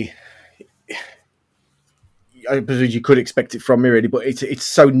 unexpectedly, I suppose you could expect it from me, really, but it's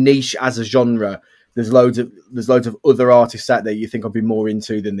so niche as a genre. There's loads of other artists out there you think I'd be more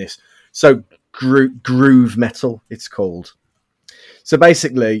into than this. So groove metal, it's called. So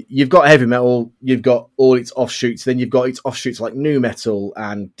basically, you've got heavy metal, you've got all its offshoots, then you've got its offshoots like nu metal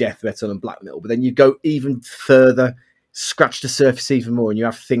and death metal and black metal. But then you go even further, scratch the surface even more, and you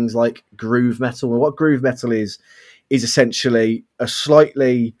have things like groove metal. And what groove metal is essentially a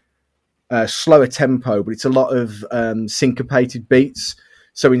slightly slower tempo, but it's a lot of syncopated beats.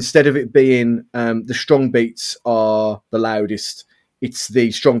 So instead of it being the strong beats are the loudest, it's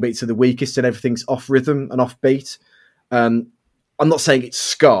the strong beats are the weakest, and everything's off rhythm and off beat. I'm not saying it's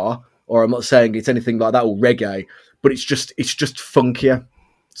ska, or I'm not saying it's anything like that, or reggae, but it's just funkier.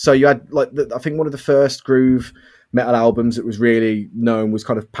 So you had I think one of the first groove metal albums that was really known was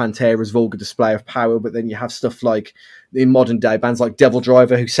kind of Pantera's Vulgar Display of Power, but then you have stuff like in modern day bands like Devil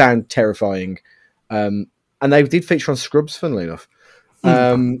Driver who sound terrifying, and they did feature on Scrubs, funnily enough.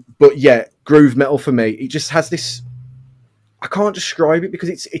 But yeah, groove metal for me, it just has this. I can't describe it because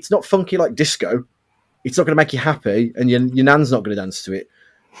it's not funky like disco. It's not going to make you happy, and your nan's not going to dance to it.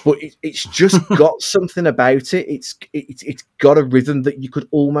 But it's just got something about it. It's got a rhythm that you could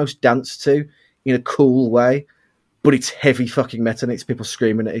almost dance to in a cool way. But it's heavy fucking metal, and it's people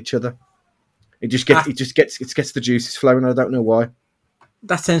screaming at each other. It gets the juices flowing. I don't know why.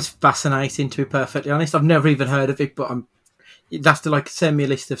 That sounds fascinating, to be perfectly honest. I've never even heard of it, but you'd have to send me a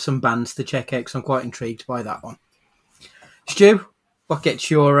list of some bands to check out because I'm quite intrigued by that one. Stu, what gets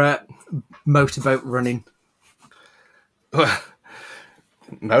your motorboat running?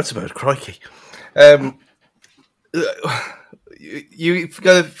 Motorboat, crikey. You've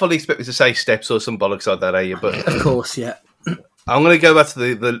got to fully expect me to say Steps or some bollocks like that, are you? But of course, yeah. I'm going to go back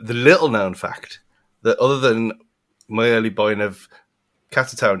to the little-known fact that other than my early buying of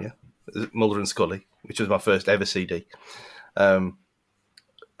Catatonia, Mulder and Scully, which was my first ever CD, and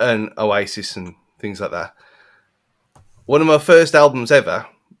Oasis and things like that, one of my first albums ever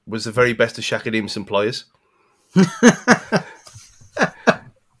was the very best of Shaka Demus and Pliers.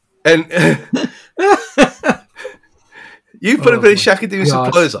 And you put a bit of Shaka Demus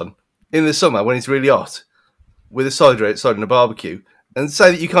and Pliers on in the summer when it's really hot, with a cider outside and a barbecue, and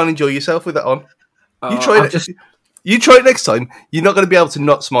say that you can't enjoy yourself with that on. You try it next time. You're not going to be able to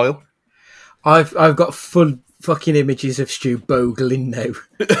not smile. I've got full fucking images of Stu bogling now.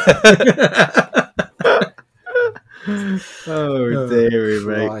 Oh dearie,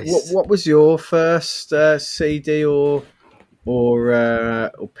 mate. What was your first CD or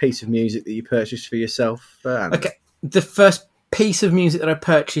piece of music that you purchased for yourself? Okay, the first piece of music that I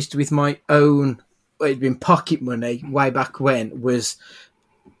purchased with my own, it'd been pocket money way back when, was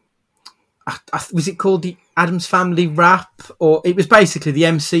it called the Addams Family Rap? Or it was basically the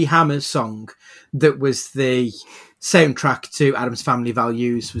MC Hammer's song that was the soundtrack to Addams Family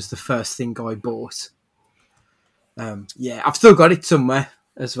Values, was the first thing I bought. Yeah, I've still got it somewhere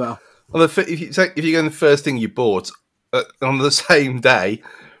as well. Well, if you go in the first thing you bought on the same day,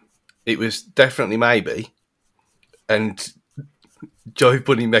 it was definitely Maybe and Jive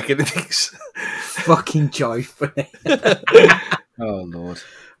Bunny Mechanics. Fucking Jive Bunny. Oh Lord.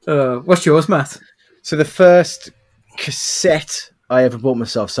 What's yours, Matt? So the first cassette I ever bought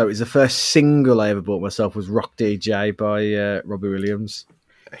myself, so it was the first single I ever bought myself, was Rock DJ by Robbie Williams.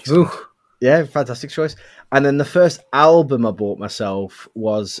 Ooh. Yeah, fantastic choice. And then the first album I bought myself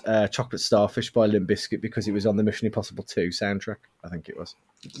was Chocolate Starfish by Limp Bizkit, because it was on the Mission Impossible 2 soundtrack, I think it was.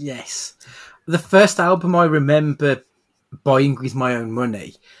 Yes. The first album I remember buying with my own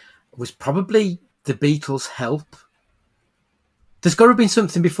money was probably the Beatles' Help. There's got to have been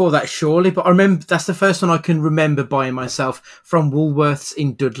something before that, surely, but I remember that's the first one I can remember buying myself from Woolworths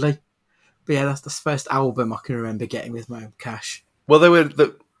in Dudley. But yeah, that's the first album I can remember getting with my own cash. Well, they were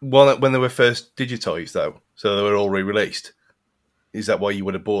when they were first digitised, though, so they were all re-released. Is that why you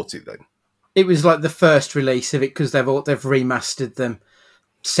would have bought it then? It was like the first release of it, because they've remastered them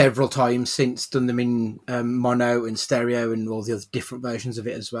several times since, done them in mono and stereo and all the other different versions of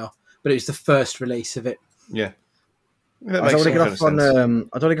it as well. but it was the first release of it. Yeah. I don't want to get off on. I don't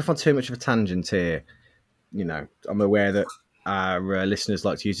want to get off on too much of a tangent here. You know, I'm aware that our listeners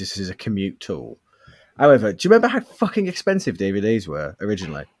like to use this as a commute tool. However, do you remember how fucking expensive DVDs were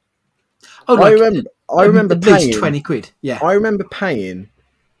originally? Oh, I remember at paying least £20. Yeah, I remember paying,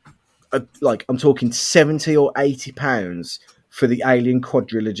 I'm talking £70 or £80 for the Alien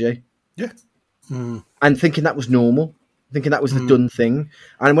quadrilogy. Yeah. And thinking that was normal, thinking that was the done thing.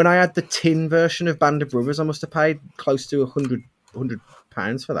 And when I had the tin version of Band of Brothers, I must have paid close to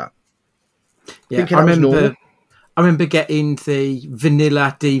 £100 for that. yeah. Thinking that was normal. I remember getting the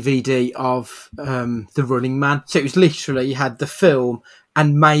vanilla DVD of The Running Man. So it was literally, you had the film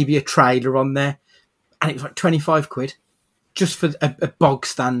and maybe a trailer on there. And it was like £25 just for a bog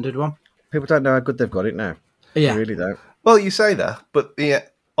standard one. People don't know how good they've got it now. Yeah. They really don't. Well, you say that, but yeah,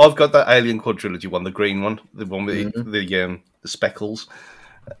 I've got that Alien quadrilogy one, the green one, the one with the speckles.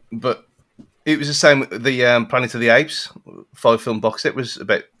 But it was the same with the Planet of the Apes 5-film box set was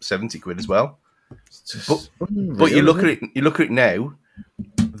about £70 as well. But you look at it now,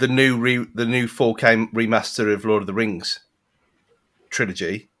 the new 4K remaster of Lord of the Rings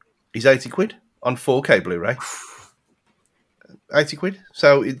trilogy is £80 on 4K Blu-ray. £80.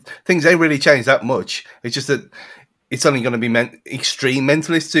 So things ain't really changed that much. It's just that it's only going to be extreme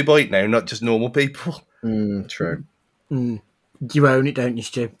mentalists who buy it now, not just normal people. True. You own it, don't you,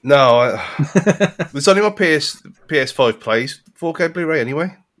 Stu? No, it's only my PS5 plays 4K Blu-ray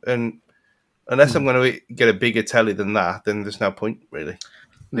anyway, and unless I'm going to get a bigger telly than that, then there's no point really.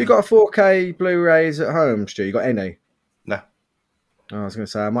 You got a 4K Blu-rays at home, Stu? You got any? No. Oh, I was going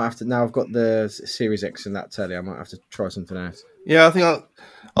to say I might have to. Now I've got the Series X in that telly. I might have to try something else. Yeah, I think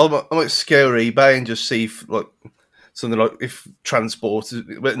I might scale eBay and just see if, like, something like if transport.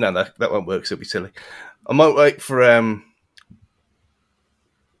 Well, no, that won't work. So it'll be silly. I might wait for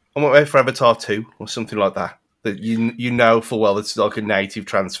Avatar 2 or something like that. That you know full well it's like a native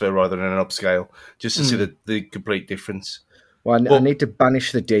transfer rather than an upscale, just to see the complete difference. Well, I need to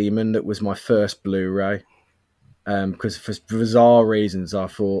banish the demon that was my first Blu-ray. Because for bizarre reasons, I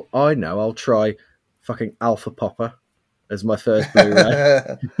thought, I'll try fucking Alpha Popper as my first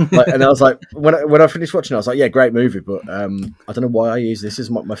Blu-ray. And I was like, when I finished watching it, I was like, yeah, great movie, but I don't know why I use this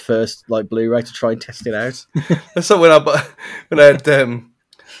as my first Blu-ray to try and test it out. So when I had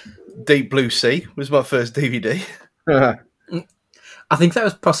Deep Blue Sea was my first DVD. I think that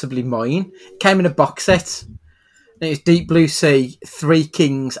was possibly mine. It came in a box set. And it was Deep Blue Sea, Three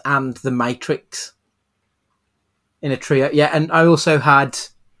Kings, and The Matrix in a trio. Yeah, and I also had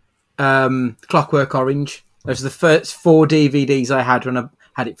Clockwork Orange. Those are the first 4 DVDs I had when I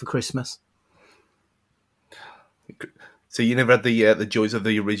had it for Christmas. So you never had the joys of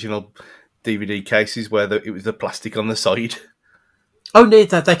the original DVD cases where it was the plastic on the side? Oh, no,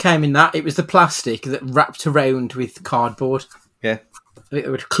 they came in that. It was the plastic that wrapped around with cardboard. Yeah. It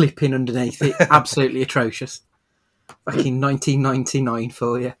would clip in underneath it. Absolutely atrocious. Back in 1999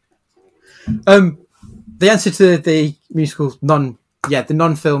 for you. The answer to the musical the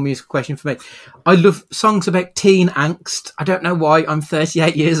non-film musical question for me. I love songs about teen angst. I don't know why. I'm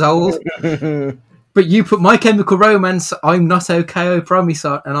 38 years old. But you put My Chemical Romance, I'm Not Okay, I Promise,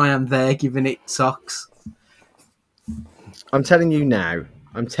 and I am there giving it socks. I'm telling you now,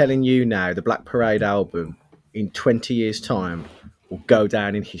 the Black Parade album in 20 years' time will go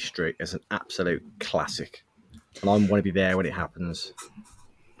down in history as an absolute classic. And I want to be there when it happens.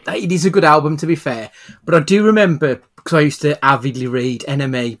 It is a good album, to be fair. But I do remember, because I used to avidly read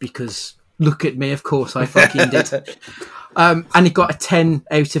NME, because look at me, of course I fucking did. And it got a 10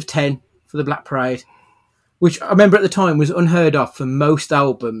 out of 10 for the Black Parade, which I remember at the time was unheard of for most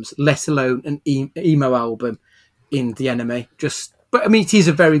albums, let alone an emo album in the NME. But I mean, it is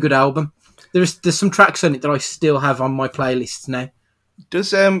a very good album. There's some tracks on it that I still have on my playlists now.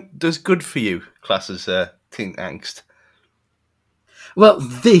 Does Good For You class as teen angst? Well,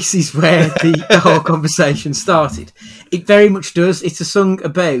 this is where the whole conversation started. It very much does. It's a song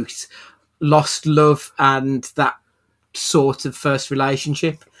about lost love and that sort of first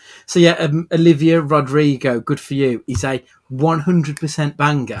relationship. So yeah, Olivia Rodrigo, Good For You, is a 100%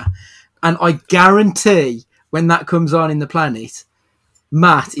 banger. And I guarantee when that comes on in the Planet,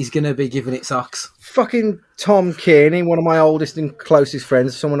 Matt is going to be giving it socks. Fucking Tom Kearney, one of my oldest and closest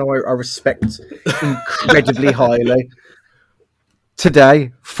friends, someone I respect incredibly highly.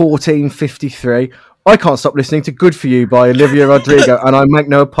 Today, 14:53. I can't stop listening to Good For You by Olivia Rodrigo, and I make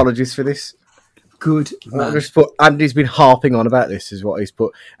no apologies for this. Good man. Andy's been harping on about this, is what he's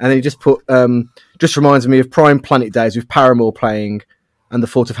put. And then he just put, just reminds me of Prime Planet days with Paramore playing and the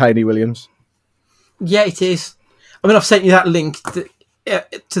thought of Hayley Williams. Yeah, it is. I mean, I've sent you that link.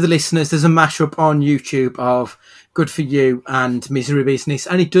 to the listeners, there's a mashup on YouTube of Good For You and Misery Business,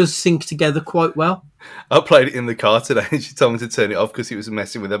 and it does sync together quite well. I played it in the car today, and she told me to turn it off because it was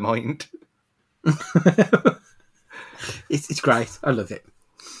messing with her mind. It's great. I love it.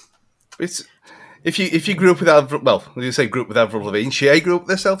 It's if you grew up with Avril, well, you say grew up with Avril Lavigne. She grew up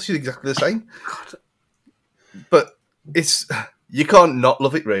with herself. She's exactly the same. God. But you can't not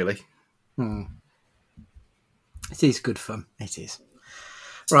love it, really. It is good fun. It is.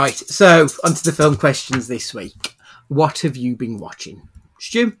 Right, so onto the film questions this week. What have you been watching,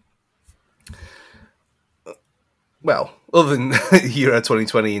 Stu? Well, other than Euro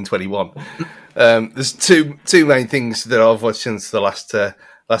 2020 and 21, there's two main things that I've watched since the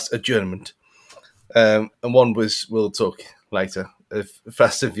last adjournment, and one was, we'll talk later, of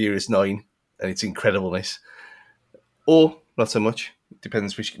Fast and Furious 9 and its incredibleness, or not so much. It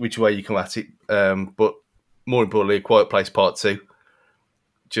depends which way you come at it. But more importantly, A Quiet Place Part 2.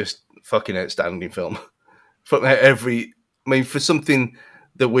 Just fucking outstanding film. For something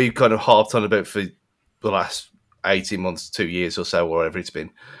that we've kind of harped on about for the last 18 months, 2 years or so, or whatever it's been,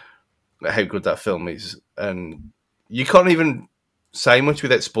 how good that film is. And you can't even say much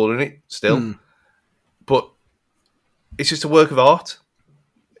without spoiling it still. But it's just a work of art.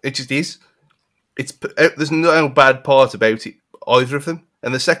 It just is. There's no bad part about it, either of them.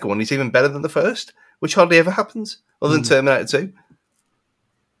 And the second one is even better than the first, which hardly ever happens, other than Terminator 2.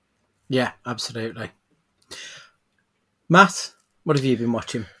 Yeah, absolutely. Matt, what have you been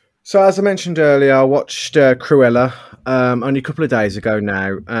watching? So, as I mentioned earlier, I watched Cruella only a couple of days ago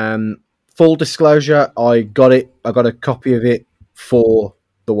now. Full disclosure, I got a copy of it for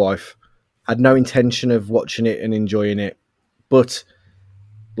the wife. Had no intention of watching it and enjoying it, but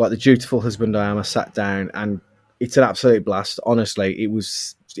like the dutiful husband I am, I sat down and it's an absolute blast. Honestly, it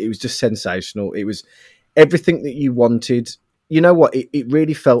was just sensational. It was everything that you wanted. You know what? It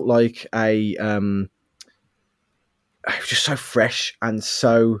really felt like it was just so fresh and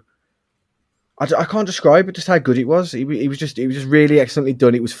so. I can't describe it, just how good it was. It was just really excellently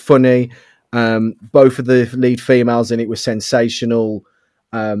done. It was funny. Both of the lead females in it were sensational.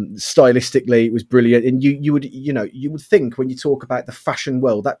 Stylistically, it was brilliant. And you would think when you talk about the fashion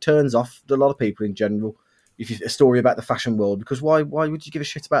world, that turns off a lot of people in general. If you a story about the fashion world, because why would you give a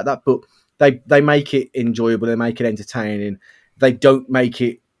shit about that? But they make it enjoyable. They make it entertaining. They don't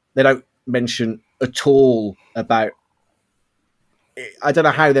mention at all about. I don't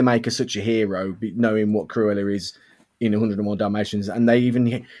know how they make her such a hero, knowing what Cruella is in 101 Dalmatians, and they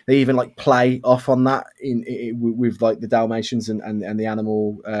even like play off on that with like the Dalmatians and the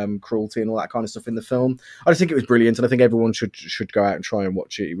animal cruelty and all that kind of stuff in the film. I just think it was brilliant, and I think everyone should go out and try and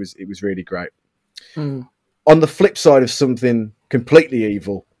watch it. It was really great. On the flip side of something completely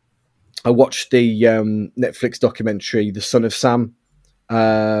evil, I watched the Netflix documentary, The Son of Sam.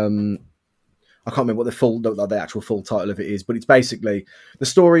 I can't remember what the actual full title of it is, but it's basically the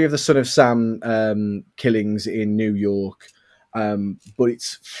story of the Son of Sam killings in New York. But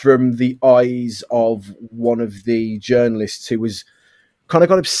it's from the eyes of one of the journalists who was kind of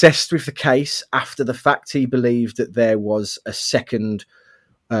got obsessed with the case after the fact. He believed that there was a second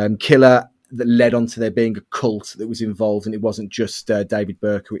killer that led on to there being a cult that was involved, and it wasn't just David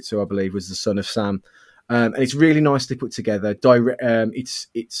Berkowitz, who I believe was the Son of Sam. And it's really nicely put together.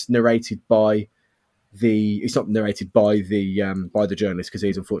 It's narrated by it's not narrated by the journalist, because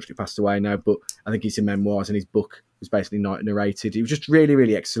he's unfortunately passed away now. But I think it's in memoirs, and his book was basically narrated. It was just really,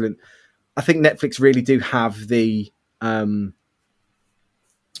 really excellent. I think Netflix really do have the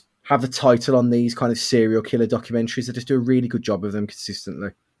title on these kind of serial killer documentaries. They just do a really good job of them consistently.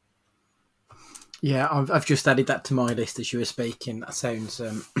 Yeah, I've just added that to my list as you were speaking. That sounds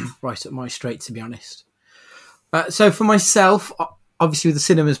right up my street, to be honest. So for myself, obviously with the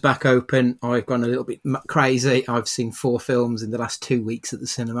cinemas back open, I've gone a little bit crazy. I've seen 4 films in the last 2 weeks at the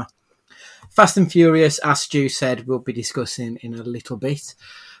cinema. Fast and Furious, as Stu said, we'll be discussing in a little bit.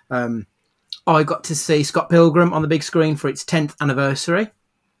 I got to see Scott Pilgrim on the big screen for its 10th anniversary.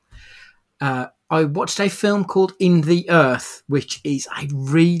 I watched a film called In the Earth, which is a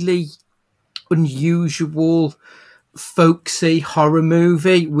really unusual, folksy horror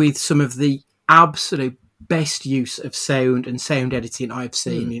movie with some of the absolute best use of sound and sound editing I've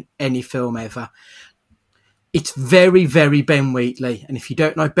seen in any film ever. It's very, very Ben Wheatley, and if you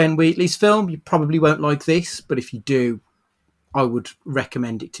don't like Ben Wheatley's film, you probably won't like this, but if you do, I would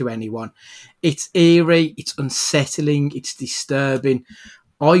recommend it to anyone. It's eerie, it's unsettling, it's disturbing.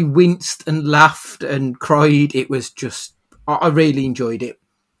 I winced and laughed and cried. It was just, I really enjoyed it.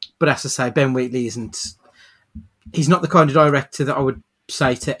 But as I say, Ben Wheatley he's not the kind of director that I would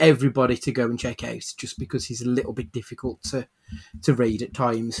say to everybody to go and check out, just because he's a little bit difficult to read at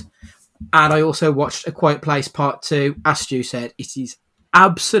times. And I also watched A Quiet Place Part 2. As Stu said, it is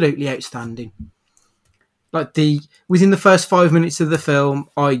absolutely outstanding. Like within the first 5 minutes of the film,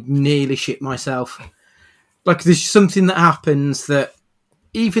 I nearly shit myself. Like, there's something that happens that,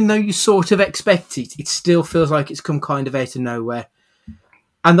 even though you sort of expect it, it still feels like it's come kind of out of nowhere.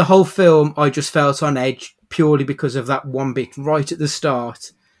 And the whole film, I just felt on edge purely because of that one bit right at the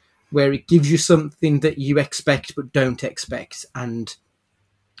start, where it gives you something that you expect but don't expect, and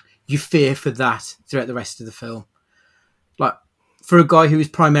you fear for that throughout the rest of the film. Like, for a guy who is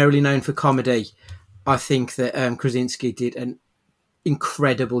primarily known for comedy, I think that Krasinski did an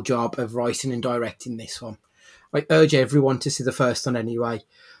incredible job of writing and directing this one. I urge everyone to see the first one anyway.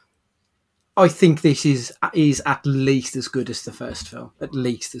 I think this is at least as good as the first film. At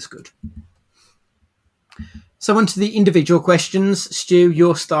least as good. So on to the individual questions. Stu,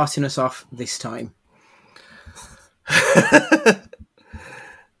 you're starting us off this time. The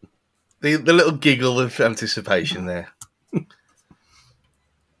little giggle of anticipation there.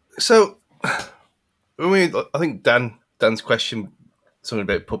 So, I think Dan's question, something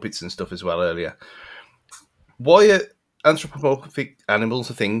about puppets and stuff as well earlier. Why are anthropomorphic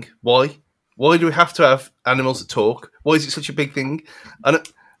animals a thing? Why? Why do we have to have animals that talk? Why is it such a big thing? And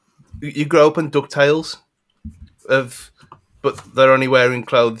you grow up on DuckTales, but they're only wearing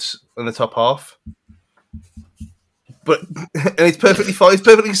clothes on the top half. And it's perfectly fine. It's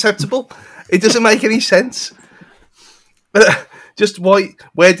perfectly acceptable. It doesn't make any sense. Just why?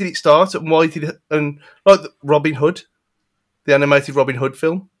 Where did it start? And why did it? And like Robin Hood, the animated Robin Hood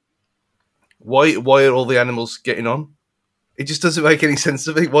film. Why are all the animals getting on? It just doesn't make any sense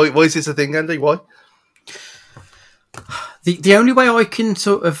to me. Why is this a thing, Andy? Why? The only way I can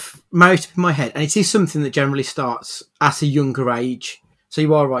sort of marry it up in my head, and it is something that generally starts at a younger age. So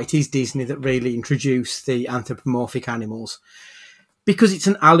you are right, it is Disney that really introduced the anthropomorphic animals. Because it's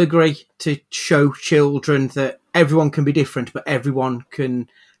an allegory to show children that everyone can be different, but everyone can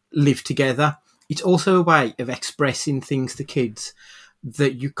live together. It's also a way of expressing things to kids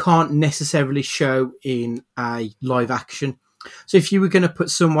that you can't necessarily show in a live action. So if you were going to put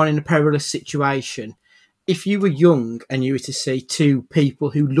someone in a perilous situation, if you were young and you were to see two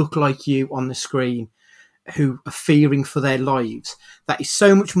people who look like you on the screen who are fearing for their lives, that is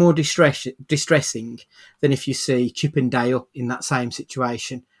so much more distressing than if you see Chip and Dale in that same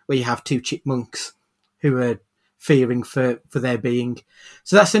situation where you have two chipmunks who are fearing for their being.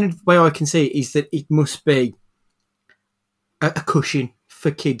 So that's the only way I can see it, is that it must be a cushion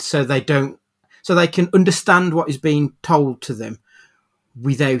for kids so they can understand what is being told to them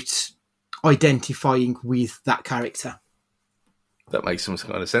without identifying with that character. That makes some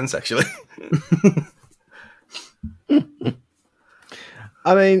kind of sense, actually.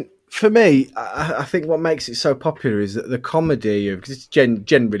 I mean, for me, I think what makes it so popular is that the comedy, because it's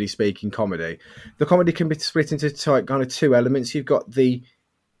generally speaking comedy, the comedy can be split into kind of two elements. You've got the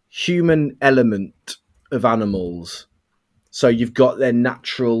human element of animals. So you've got their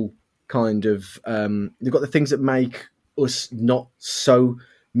natural kind of, you've got the things that make us not so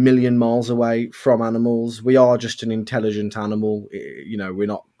million miles away from animals. We are just an intelligent animal. You know, we're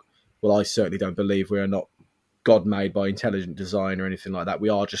not, well, I certainly don't believe we are not God made by intelligent design or anything like that. We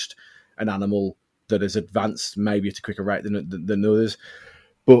are just an animal that has advanced maybe at a quicker rate than others.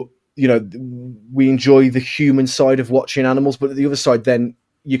 But, you know, we enjoy the human side of watching animals. But at the other side, then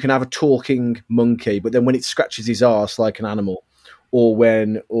you can have a talking monkey, but then when it scratches his arse like an animal, or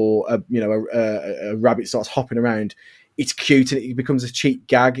a rabbit starts hopping around, it's cute and it becomes a cheap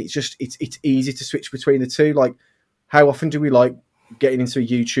gag. It's easy to switch between the two. Like, how often do we like getting into a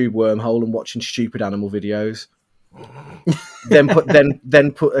YouTube wormhole and watching stupid animal videos?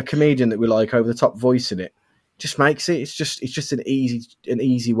 then put a comedian that we like over the top voice in it. Just makes it. It's just an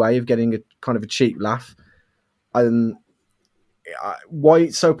easy way of getting a kind of a cheap laugh. And why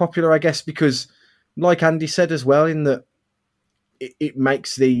it's so popular, I guess, because like Andy said as well, in that it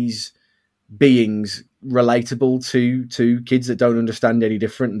makes these beings relatable to kids that don't understand any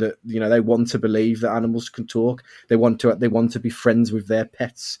different, that, you know, they want to believe that animals can talk, they want to be friends with their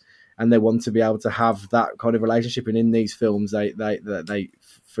pets, and they want to be able to have that kind of relationship. And in these films they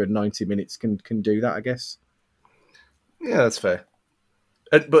for 90 minutes can do that, I guess. Yeah, that's fair.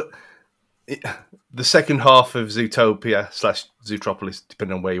 But the second half of Zootopia / Zootropolis,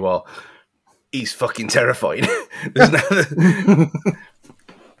 depending on where you are, is fucking terrifying. There's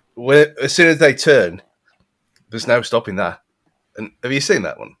as soon as they turn, there's no stopping that. And have you seen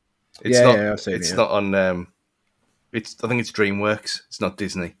that one? It's I've seen it. It's not on. I think it's DreamWorks. It's not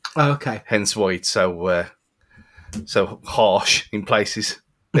Disney. Oh, okay. Hence why it's so so harsh in places.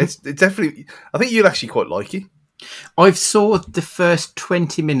 It's definitely. I think you'd actually quite like it. I've saw the first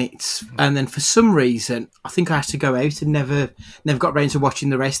 20 minutes, and then for some reason, I think I had to go out and never got around to watching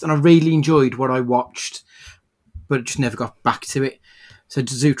the rest. And I really enjoyed what I watched, but just never got back to it. So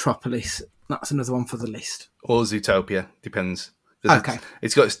Zootropolis, that's another one for the list. Or Zootopia, depends. Okay,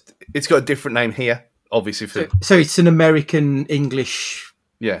 It's got a different name here, obviously. So it's an American English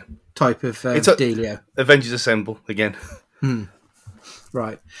type of dealio. Avengers Assemble again.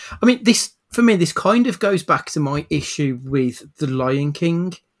 Right. I mean, this kind of goes back to my issue with The Lion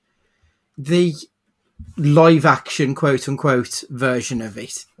King. The live action, quote unquote, version of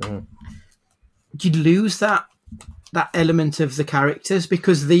it. You lose that element of the characters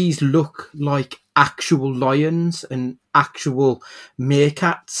because these look like actual lions and actual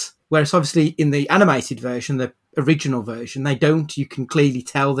meerkats. Whereas obviously in the animated version, the original version, they don't. You can clearly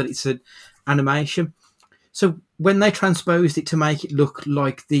tell that it's an animation. So when they transposed it to make it look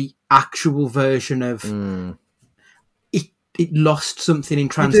like the actual version of it lost something in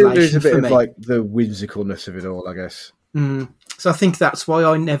translation. There's a bit of me. like the whimsicalness of it all, I guess. So I think that's why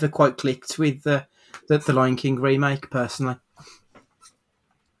I never quite clicked with the Lion King remake, personally.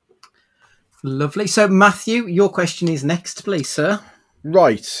 Lovely. So Matthew, your question is next, please, sir.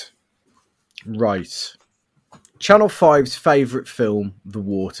 Right. Channel 5's favourite film, The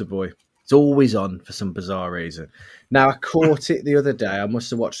Waterboy. It's always on for some bizarre reason. Now, I caught it the other day. I must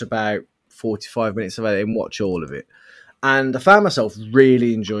have watched about 45 minutes of it and watch all of it. And I found myself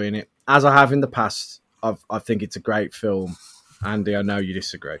really enjoying it. As I have in the past, I think it's a great film. Andy, I know you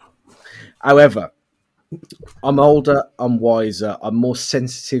disagree. However, I'm older, I'm wiser, I'm more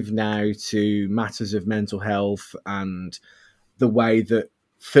sensitive now to matters of mental health and the way that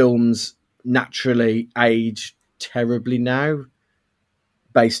films naturally age terribly now,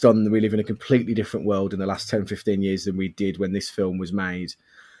 based on we live in a completely different world in the last 10, 15 years than we did when this film was made.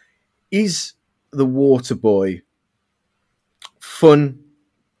 Is The Waterboy fun,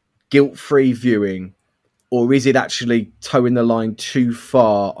 guilt-free viewing, or is it actually towing the line too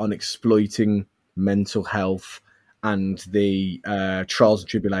far on exploiting mental health and the trials and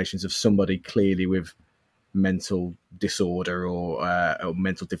tribulations of somebody clearly with mental disorder or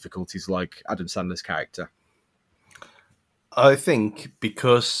mental difficulties like Adam Sandler's character? I think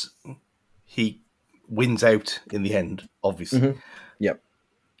because he wins out in the end, obviously. Yep.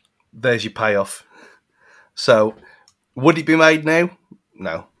 There's your payoff. So, would it be made now?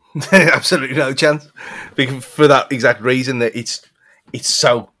 No. Absolutely no chance. Because for that exact reason that it's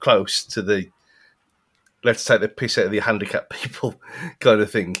so close to the let's take the piss out of the handicapped people kind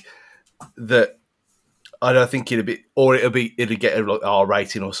of thing that I don't think it'd get a like, R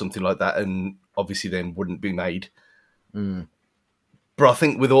rating or something like that, and obviously then wouldn't be made. But I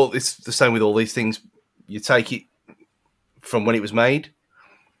think it's the same with all these things. You take it from when it was made,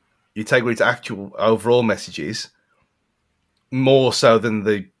 you take what its actual overall message is, more so than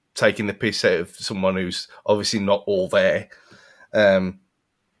the taking the piss out of someone who's obviously not all there.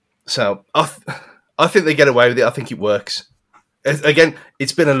 So I think they get away with it. I think it works. Again,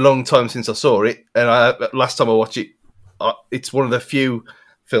 it's been a long time since I saw it, and last time I watched it, it's one of the few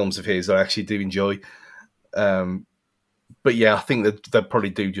films of his that I actually do enjoy. But yeah, I think that they probably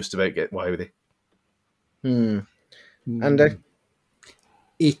do just about get away with it. Andy?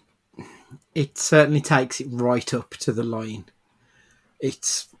 It certainly takes it right up to the line.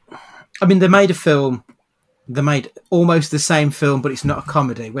 They made a film. They made almost the same film, but it's not a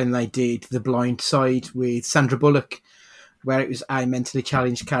comedy, when they did The Blind Side with Sandra Bullock, where it was a mentally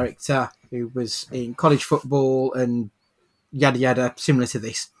challenged character who was in college football and yada yada, similar to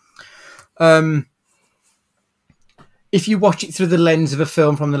this. If you watch it through the lens of a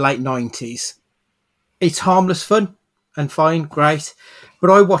film from the late 90s, it's harmless fun and fine, great. But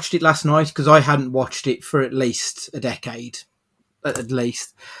I watched it last night because I hadn't watched it for at least a decade, at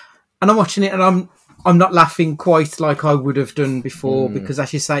least. And I'm watching it and I'm not laughing quite like I would have done before because,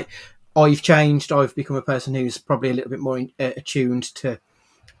 as you say, I've changed. I've become a person who's probably a little bit more attuned to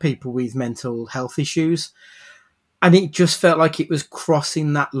people with mental health issues. And it just felt like it was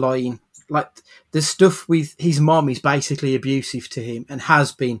crossing that line. Like the stuff with his mom is basically abusive to him and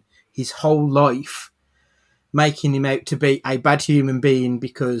has been his whole life, making him out to be a bad human being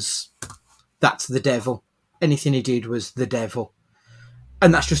because that's the devil. Anything he did was the devil.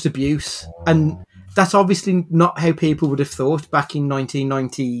 And that's just abuse. And that's obviously not how people would have thought back in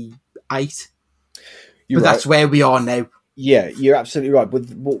 1998. But that's where we are now. Yeah, you're absolutely right. But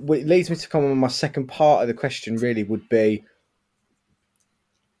what leads me to come on my second part of the question really would be,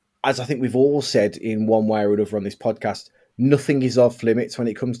 as I think we've all said in one way or another on this podcast, nothing is off limits when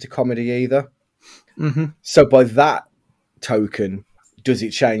it comes to comedy either. So by that token, does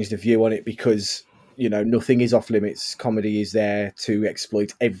it change the view on it? Because, nothing is off limits. Comedy is there to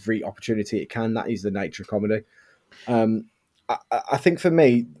exploit every opportunity it can. That is the nature of comedy. I think for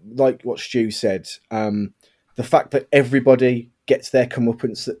me, like what Stu said, the fact that everybody gets their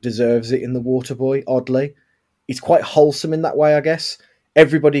comeuppance that deserves it in The Waterboy, oddly, it's quite wholesome in that way, I guess.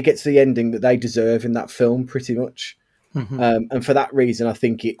 Everybody gets the ending that they deserve in that film, pretty much. And for that reason, I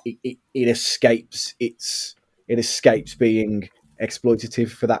think it escapes being exploitative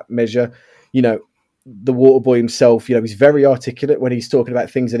for that measure. The Waterboy himself, he's very articulate when he's talking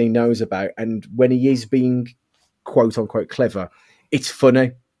about things that he knows about, and when he is being quote unquote clever, it's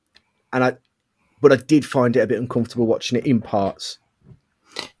funny. But I did find it a bit uncomfortable watching it in parts.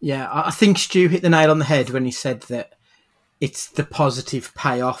 Yeah, I think Stu hit the nail on the head when he said that it's the positive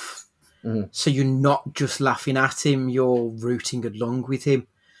payoff. So you're not just laughing at him, you're rooting along with him.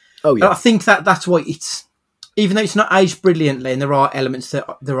 Oh, yeah. And I think that's why it's, even though it's not aged brilliantly and there are elements that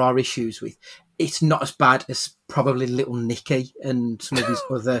there are issues with, it's not as bad as probably Little Nicky and some of these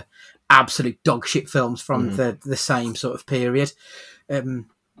other absolute dog shit films from the same sort of period. And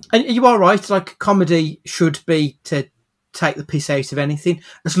you are right, like, comedy should be to take the piss out of anything,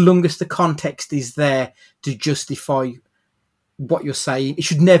 as long as the context is there to justify what you're saying. It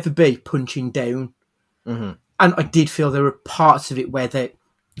should never be punching down. And I did feel there were parts of it where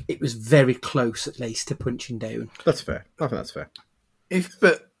it was very close, at least, to punching down. That's fair. I think that's fair.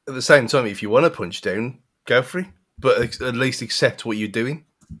 But at the same time, if you want to punch down, go for it. But at least accept what you're doing.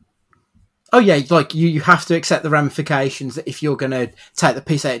 Oh yeah, like you have to accept the ramifications that if you're going to take the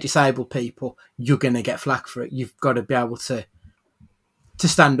piss out of disabled people, you're going to get flack for it. You've got to be able to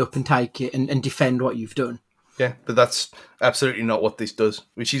stand up and take it and defend what you've done. Yeah, but that's absolutely not what this does,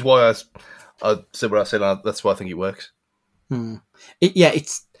 which is why I said what I said. That's why I think it works.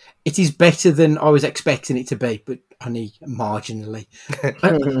 It is better than I was expecting it to be, but only marginally.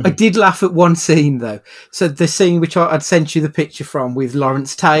 I did laugh at one scene, though. So the scene which I'd sent you the picture from with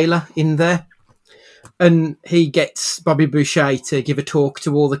Lawrence Taylor in there, and he gets Bobby Boucher to give a talk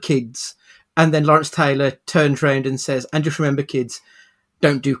to all the kids, and then Lawrence Taylor turns around and says, "And just remember, kids,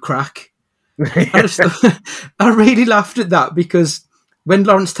 don't do crack." I really laughed at that, because when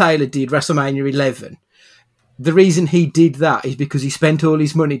Lawrence Taylor did WrestleMania 11, the reason he did that is because he spent all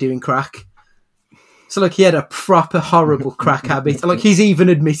his money doing crack. So, like, he had a proper horrible crack habit. Like, he's even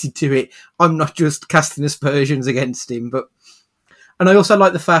admitted to it. I'm not just casting aspersions against him, but... And I also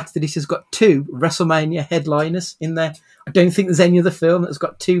like the fact that it has got 2 WrestleMania headliners in there. I don't think there's any other film that's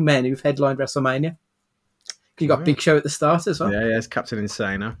got 2 men who've headlined WrestleMania. You got Big Show at the start as well. Yeah, it's Captain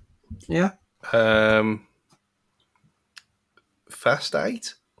Insano. Yeah. Fast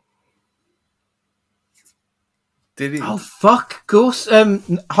 8? Did it? Oh, fuck, of course.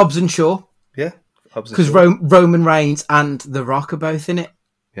 Hobbs and Shaw. Yeah. Because Roman Reigns and The Rock are both in it.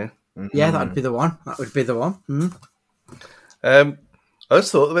 Yeah. Yeah, that would be the one. I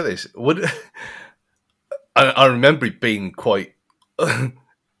just thought about this. I remember it being quite a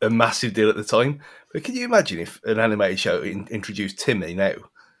massive deal at the time. But can you imagine if an animated show introduced Timmy now?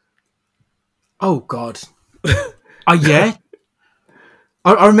 Oh, God. Yeah.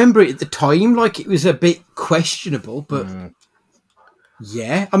 I remember it at the time, like, it was a bit questionable, but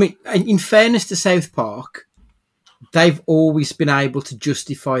yeah. I mean, in fairness to South Park, they've always been able to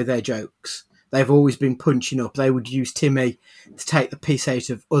justify their jokes. They've always been punching up. They would use Timmy to take the piss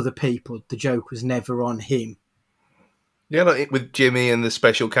out of other people. The joke was never on him. Yeah, like with Jimmy and the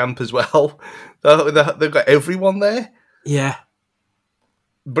special camp as well. They've got everyone there. Yeah.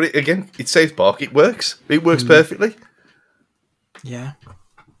 But again, it's South Park. It works. It works perfectly. Yeah.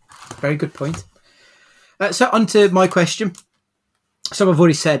 Very good point. So on to my question. So I've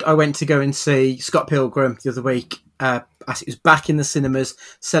already said I went to go and see Scott Pilgrim the other week as it was back in the cinemas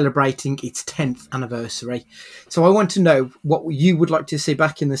celebrating its 10th anniversary. So I want to know what you would like to see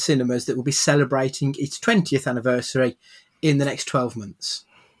back in the cinemas that will be celebrating its 20th anniversary in the next 12 months.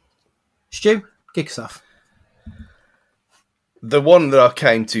 Stu, kick us off. The one that I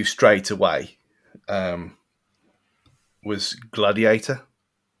came to straight away was Gladiator,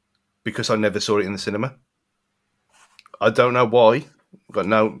 because I never saw it in the cinema. I don't know why.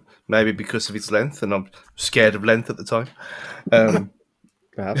 Maybe because of its length, and I'm scared of length at the time.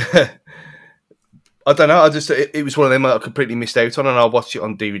 Perhaps. I don't know. It was one of them I completely missed out on, and I watched it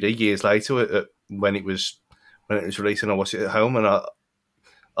on DVD years later when it was released, and I watched it at home, and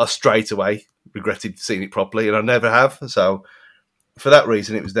I straight away regretted seeing it properly, and I never have. So for that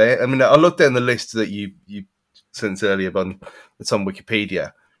reason, it was there. I mean, I looked down the list that you sent earlier that's on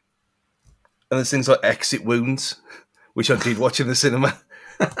Wikipedia, and there's things like Exit Wounds, which I did watch in the cinema.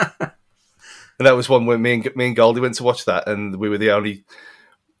 And that was one where me and Goldie went to watch that, and we were the only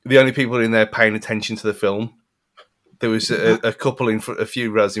people in there paying attention to the film. There was a couple a few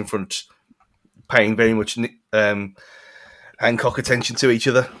rows in front, paying very much Hancock attention to each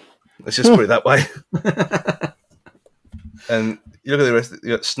other. Let's just put it that way. And you look at the rest.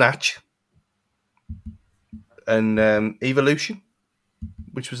 You got Snatch and Evolution,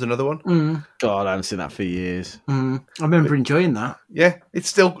 which was another one. God, I haven't seen that for years. I remember enjoying that. Yeah, it's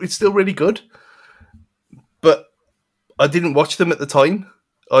still really good. But I didn't watch them at the time.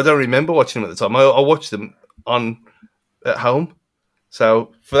 I don't remember watching them at the time. I watched them at home.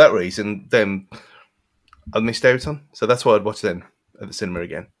 So for that reason, them I missed out on. So that's why I'd watch them at the cinema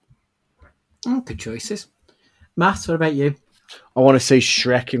again. Good choices. Matt, what about you? I want to see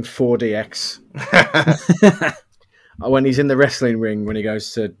Shrek in 4DX. When he's in the wrestling ring, when he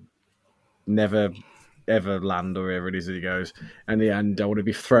goes to Never Land or wherever it is that he goes, and the end, I want to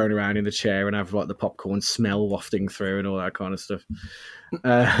be thrown around in the chair and have like the popcorn smell wafting through and all that kind of stuff.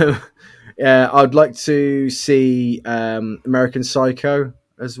 I'd like to see American Psycho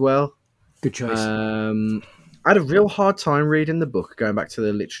as well. Good choice. I had a real hard time reading the book, going back to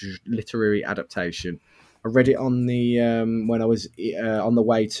the literary adaptation. I read it on the when I was on the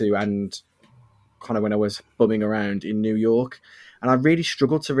way to, and kind of when I was bumming around in New York, and I really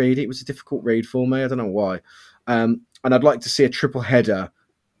struggled to read it. It was a difficult read for me. I don't know why. And I'd like to see a triple header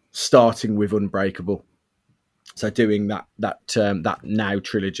starting with Unbreakable. So doing that Now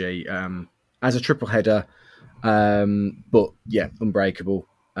trilogy as a triple header, but yeah, Unbreakable.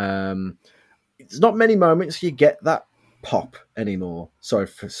 It's not many moments you get that pop anymore. Sorry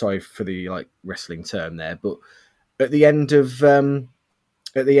for the like wrestling term there, but at the end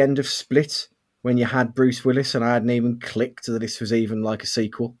of Split, when you had Bruce Willis, and I hadn't even clicked that this was even like a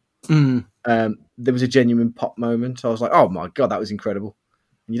sequel. There was a genuine pop moment. I was like, oh my god, that was incredible.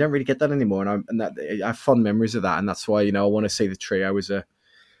 And you don't really get that anymore, and I have fond memories of that, and that's why I want to see the trio as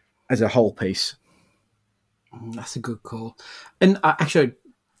a whole piece. That's a good call. And actually,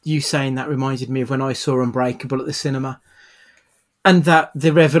 you saying that reminded me of when I saw Unbreakable at the cinema, and that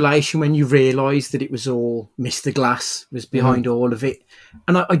the revelation when you realised that it was all Mr. Glass was behind all of it.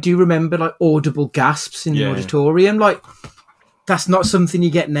 And I do remember like audible gasps in the auditorium. Like, that's not something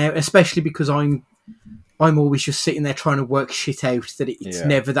you get now, especially because I'm always just sitting there trying to work shit out that it's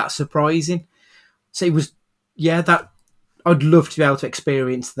never that surprising. So it was, that I'd love to be able to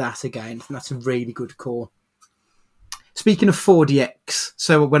experience that again. And that's a really good call. Speaking of 4DX,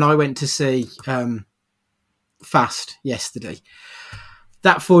 so when I went to see Fast yesterday,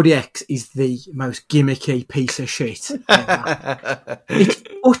 that 4DX is the most gimmicky piece of shit ever. It's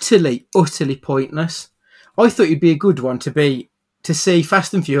utterly, utterly pointless. I thought it'd be a good one to see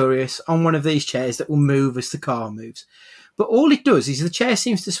Fast and Furious on one of these chairs that will move as the car moves. But all it does is the chair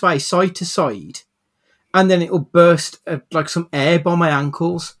seems to sway side to side, and then it'll burst like some air by my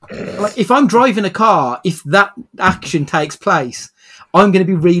ankles. Like, if I'm driving a car, if that action takes place, I'm going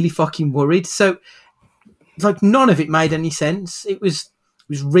to be really fucking worried. So, like, none of it made any sense. It was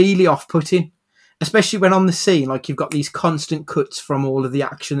really off-putting, especially when on the scene, like, you've got these constant cuts from all of the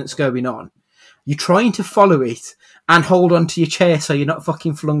action that's going on. You're trying to follow it and hold on to your chair so you're not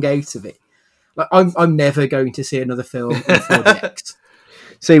fucking flung out of it. Like, I'm never going to see another film in 4DX.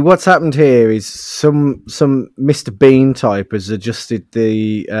 See, what's happened here is some Mr. Bean type has adjusted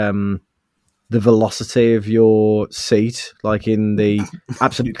the velocity of your seat, like in the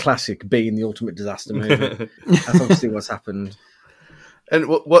absolute classic Bean, the Ultimate Disaster movie. That's obviously what's happened. And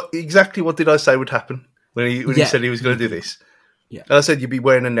what did I say would happen when he said he was going to do this? Yeah, and I said you'd be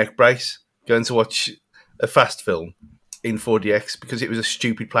wearing a neck brace going to watch a Fast film in 4DX because it was a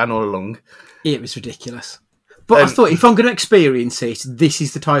stupid plan all along. It was ridiculous. But I thought, if I'm going to experience it, this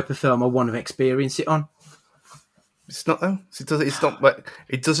is the type of film I want to experience it on. It's not though.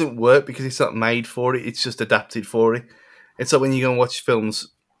 It doesn't work because it's not made for it. It's just adapted for it. It's like when you go and watch films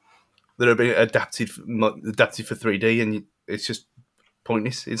that are being adapted for 3D, and it's just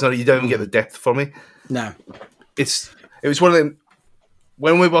pointless. It's not. You don't even get the depth from it. No. It was one of them.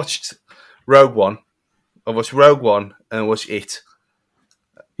 When we watched Rogue One, I watched Rogue One and I watched It.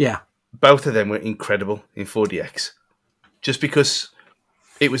 Yeah. Both of them were incredible in 4DX, just because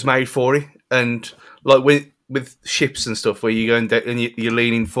it was made for it. And like with ships and stuff, where you're going down and you're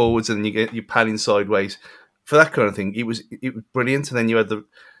leaning forwards and you're panning sideways, for that kind of thing, it was brilliant. And then you had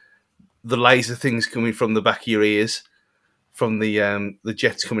the laser things coming from the back of your ears, from the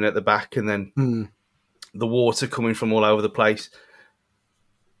jets coming at the back, and then the water coming from all over the place.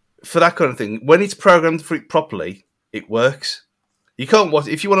 For that kind of thing, when it's programmed for it properly, it works. You can't watch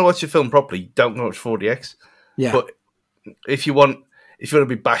if you want to watch a film properly. Don't watch 4DX. Yeah. But if you want if you want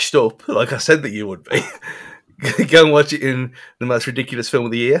to be bashed up, like I said that you would be, go and watch it in the most ridiculous film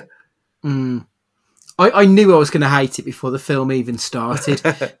of the year. I knew I was going to hate it before the film even started.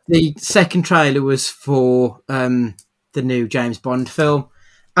 The second trailer was for the new James Bond film,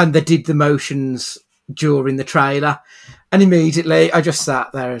 and they did the motions during the trailer, and immediately I just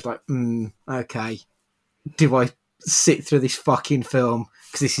sat there. I was like, okay, do I sit through this fucking film?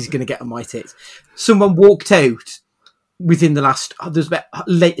 Because this is going to get on my tits. Someone walked out within the last... There's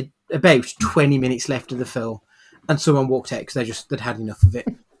about 20 minutes left of the film, and someone walked out because they'd had enough of it.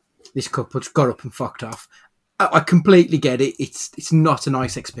 This couple just got up and fucked off. I completely get it. It's not a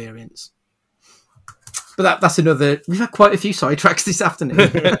nice experience. But that's another... We've had quite a few sidetracks this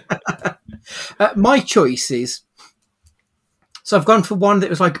afternoon. My choices... So I've gone for one that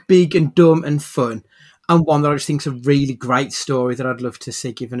was like big and dumb and fun, and one that I just think is a really great story that I'd love to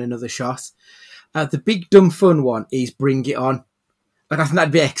see given another shot. The big dumb fun one is Bring It On. Like, I think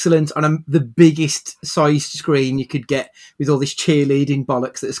that'd be excellent on the biggest size screen you could get with all this cheerleading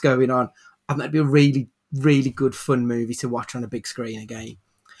bollocks that's going on. I think that'd be a really, really good fun movie to watch on a big screen again.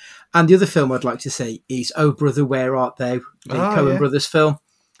 And the other film I'd like to see is Oh Brother, Where Art Thou? The Coen Brothers film.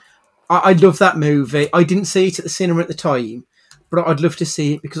 I love that movie. I didn't see it at the cinema at the time, but I'd love to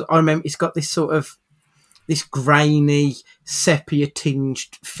see it because I remember it's got this sort of this grainy,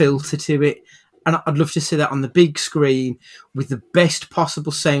 sepia-tinged filter to it. And I'd love to see that on the big screen with the best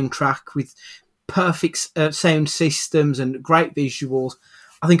possible soundtrack, with perfect sound systems and great visuals.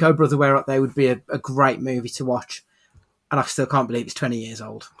 I think Oh Brother, Where Art Thou would be a great movie to watch. And I still can't believe it's 20 years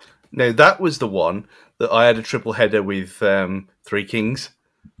old. No, that was the one that I had a triple header with Three Kings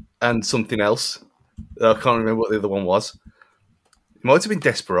and something else. I can't remember what the other one was. It might have been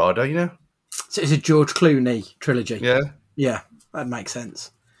Desperado, you know? So it's a George Clooney trilogy. Yeah. Yeah, that makes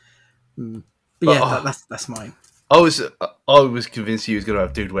sense. But yeah, that's mine. I was convinced he was going to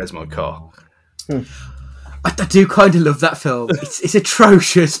have Dude, Where's My Car? I do kind of love that film. It's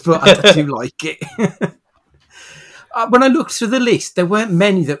atrocious, but I do like it. When I looked through the list, there weren't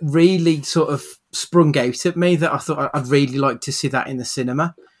many that really sort of sprung out at me that I thought I'd really like to see that in the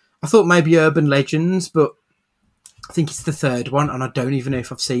cinema. I thought maybe Urban Legends, but I think it's the third one, and I don't even know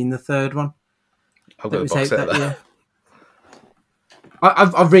if I've seen the third one. I've got a box set of that.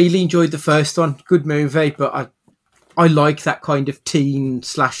 I really enjoyed the first one. Good movie, but I like that kind of teen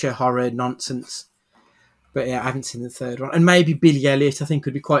slasher horror nonsense. But yeah, I haven't seen the third one. And maybe Billy Elliot, I think,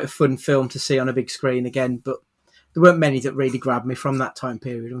 would be quite a fun film to see on a big screen again. But there weren't many that really grabbed me from that time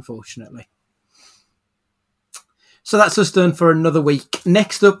period, unfortunately. So that's us done for another week.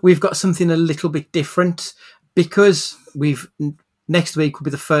 Next up, we've got something a little bit different because next week will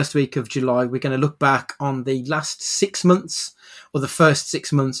be the first week of July. We're going to look back on the last 6 months or the first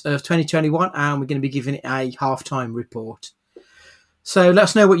 6 months of 2021, and we're going to be giving it a halftime report. So let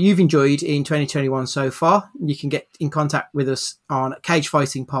us know what you've enjoyed in 2021 so far. You can get in contact with us on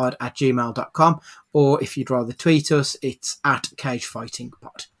cagefightingpod@gmail.com, or if you'd rather tweet us, it's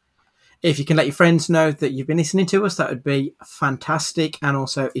 @cagefightingpod. If you can let your friends know that you've been listening to us, that would be fantastic. And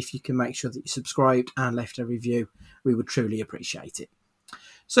also, if you can make sure that you subscribed and left a review, we would truly appreciate it.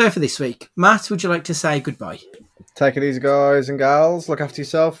 So for this week, Matt, would you like to say goodbye? Take it easy, guys and gals. Look after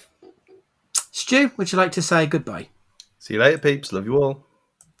yourself. Stu, would you like to say goodbye? See you later, peeps. Love you all.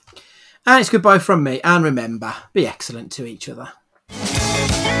 And it's goodbye from me. And remember, be excellent to each other.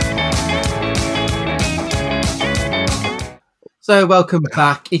 So welcome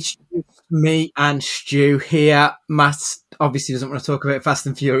back. It's me and Stu here. Matt obviously doesn't want to talk about Fast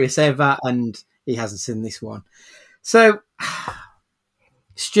and Furious ever, and he hasn't seen this one. So,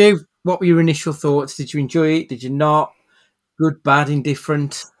 Stu, what were your initial thoughts? Did you enjoy it? Did you not? Good, bad,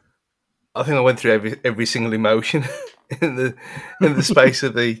 indifferent? I think I went through every single emotion in the space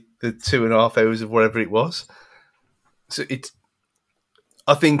of the 2.5 hours of whatever it was. So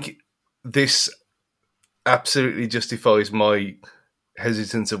I think this absolutely justifies my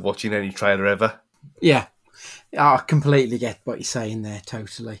hesitance of watching any trailer ever. Yeah, I completely get what you're saying there,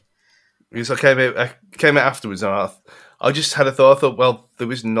 totally. Because I came out afterwards and I just had a thought. I thought, well, there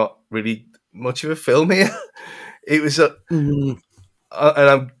was not really much of a film here. It was and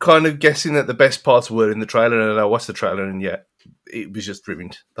I'm kind of guessing that the best parts were in the trailer, and I watched the trailer, and yeah, it was just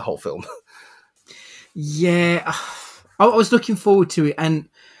ruined, the whole film. Yeah, I was looking forward to it, and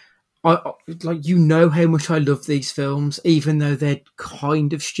I how much I love these films, even though they're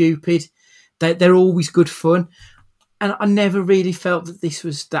kind of stupid. They're always good fun, and I never really felt that this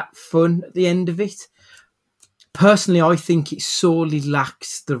was that fun at the end of it. Personally, I think it sorely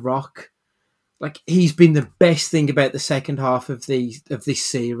lacks The Rock. Like, he's been the best thing about the second half of this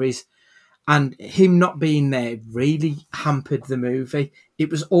series, And him not being there really hampered the movie. It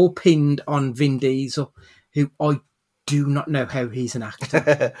was all pinned on Vin Diesel, who I do not know how he's an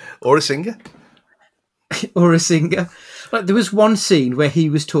actor Or a singer. or a singer. Like there was one scene where he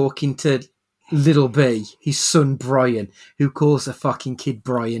was talking to Little B, his son Brian, who calls a fucking kid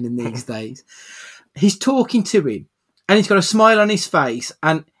Brian in these days. He's talking to him, and he's got a smile on his face,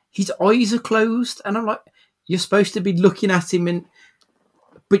 and his eyes are closed. And I'm like, you're supposed to be looking at him,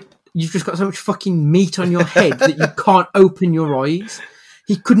 but you've just got so much fucking meat on your head that you can't open your eyes.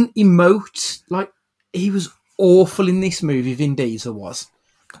 He couldn't emote. Like, he was awful in this movie, Vin Diesel was.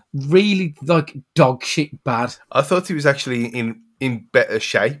 Really, like, dog shit bad. I thought he was actually in better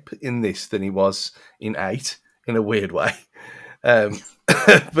shape in this than he was in 8, in a weird way.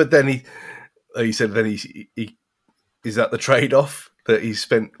 But then he said then he is that the trade-off, that he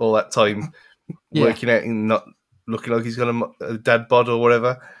spent all that time working out and not looking like he's got a dad bod or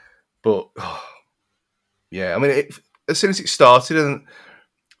whatever. But, yeah, I mean, as soon as it started and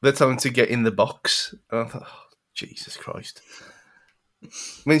they're telling him to get in the box, and I thought, oh, Jesus Christ. I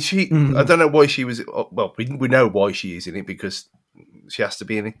mean, I don't know why she was, well, we know why she is in it, because she has to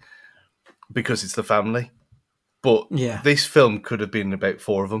be in it, because it's the family. But this film could have been about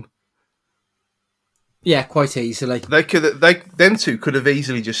 4 of them. Yeah, quite easily. Them two could have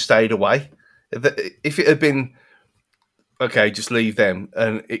easily just stayed away. If it had been, okay, just leave them,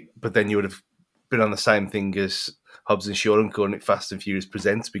 but then you would have been on the same thing as Hobbs and Shaw and calling it Fast and Furious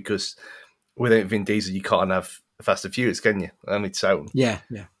Presents, because without Vin Diesel, you can't have Fast and Furious, can you? On its own. Yeah.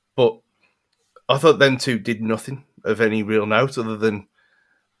 But I thought them two did nothing of any real note, other than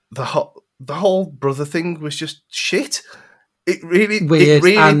the whole brother thing was just shit. It really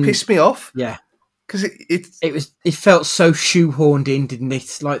pissed me off. Yeah. Because it felt so shoehorned in, didn't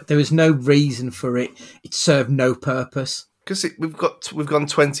it? Like there was no reason for it. It served no purpose. Because we've gone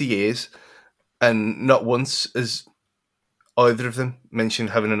 20 years, and not once has either of them mentioned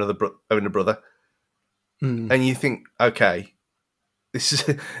having having a brother. And you think, okay,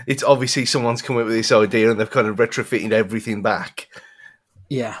 it's obviously someone's come up with this idea and they've kind of retrofitted everything back.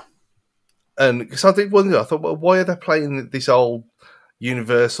 Yeah. And because I did wonder, I thought, well, why are they playing this old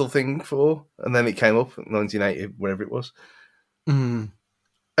Universal thing for? And then it came up in 1980, wherever it was. And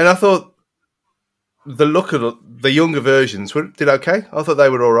I thought the look of the younger versions did okay. I thought they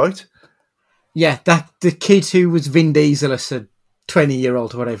were all right. Yeah, the kid who was Vin Diesel, as a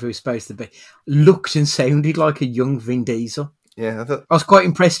 20-year-old or whatever he was supposed to be, looked and sounded like a young Vin Diesel. Yeah, I was quite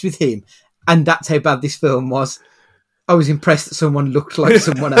impressed with him, and that's how bad this film was. I was impressed that someone looked like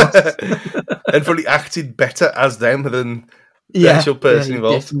someone else. And probably acted better as them than the actual person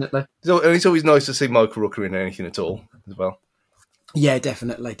involved. Definitely. And it's always nice to see Michael Rooker in anything at all, as well. Yeah,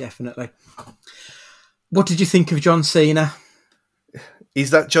 definitely. What did you think of John Cena?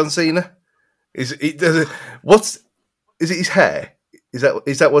 Is that John Cena? Is it his hair? Is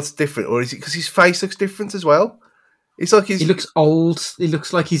that what's different, or is it because his face looks different as well? It's like he looks old. He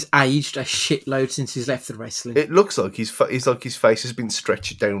looks like he's aged a shitload since he's left the wrestling. It looks like his face has been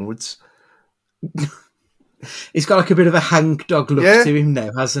stretched downwards. He's got like a bit of a hangdog look to him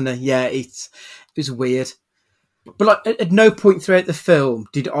now, hasn't he? Yeah, it's weird. But like at no point throughout the film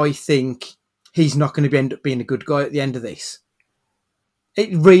did I think he's not going to end up being a good guy at the end of this.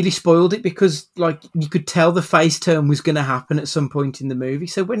 It really spoiled it, because like you could tell the face turn was going to happen at some point in the movie.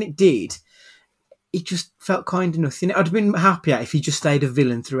 So when it did, it just felt kind of nothing. I'd have been happier if he just stayed a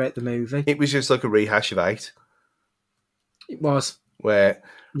villain throughout the movie. It was just like a rehash of 8. It was. Where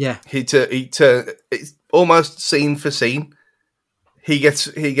it's almost scene for scene. He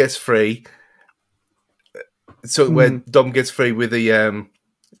gets free. So when Dom gets free with the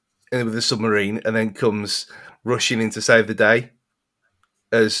submarine, and then comes rushing in to save the day,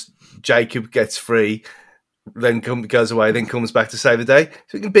 as Jacob gets free, then goes away, then comes back to save the day.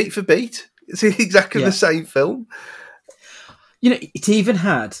 So we can beat for beat. It's exactly the same film. You know, it even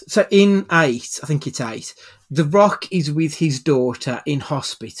had... So in 8, I think it's 8, The Rock is with his daughter in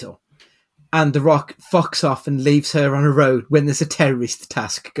hospital, and The Rock fucks off and leaves her on a road when there's a terrorist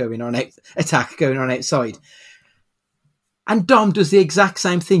attack going on outside. And Dom does the exact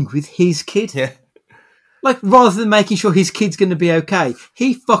same thing with his kid. Yeah. Like, rather than making sure his kid's going to be okay,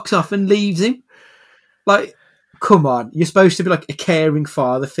 he fucks off and leaves him. Like, come on. You're supposed to be like a caring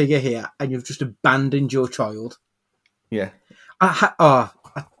father figure here, and you've just abandoned your child. Yeah.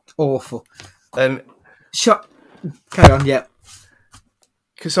 Awful. And carry on, yeah.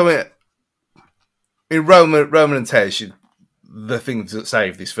 Because I mean, in Roman and Tej, the things that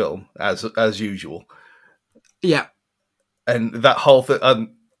save this film, as usual. Yeah. And that whole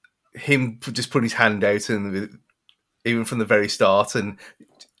thing, him just putting his hand out, and even from the very start, and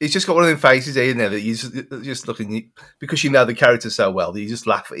he's just got one of them faces in there that you just looking because you know the character so well that you just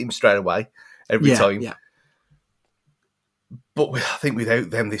laugh at him straight away every time. Yeah. But I think without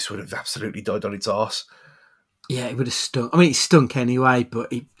them, this would have absolutely died on its arse. Yeah, it would have stunk. I mean, it stunk anyway,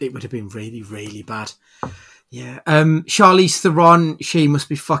 but it would have been really, really bad. Yeah. Charlize Theron, she must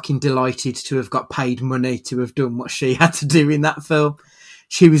be fucking delighted to have got paid money to have done what she had to do in that film.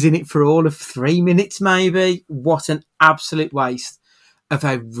 She was in it for all of 3 minutes, maybe. What an absolute waste of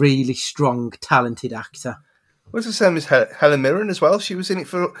a really strong, talented actor. What's the same as Helen Mirren as well? She was in it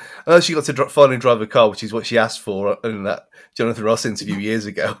for... I know she got to finally drive a car, which is what she asked for in that Jonathan Ross interview years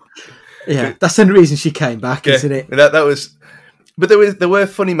ago. Yeah, that's the only reason she came back, isn't it? That was... But there were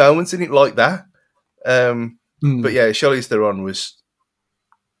funny moments in it like that. But yeah, Charlize Theron was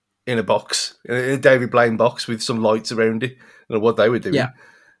in a box, in a David Blaine box with some lights around it. I don't know what they were doing. Yeah.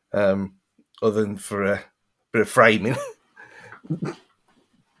 Other than for a bit of framing.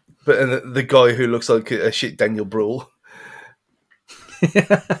 But the guy who looks like a shit Daniel Bruhl.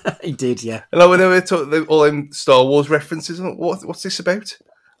 He did, yeah. And when they were talking all them Star Wars references, what's this about?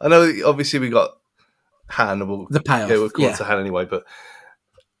 I know obviously we got Han. The payoff. Yeah, we'll come on to Han anyway, but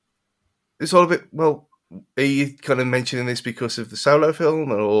it's all a bit, well, are you kind of mentioning this because of the Solo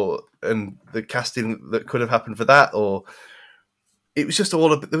film and the casting that could have happened for that? Or it was just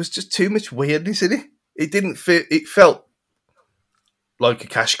there was just too much weirdness in it. It didn't fit, it felt like a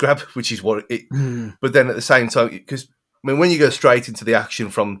cash grab, which is what it. But then at the same time, because when you go straight into the action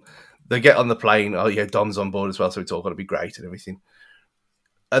from they get on the plane, oh yeah, Dom's on board as well, so it's all going to be great and everything.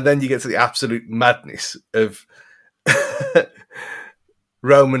 And then you get to the absolute madness of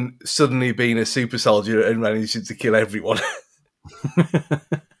Roman suddenly being a super soldier and managing to kill everyone.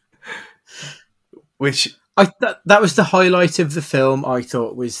 Which that was the highlight of the film. I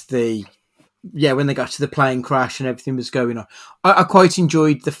thought was when they got to the plane crash and everything was going on. I quite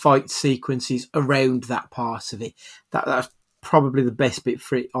enjoyed the fight sequences around that part of it. That's probably the best bit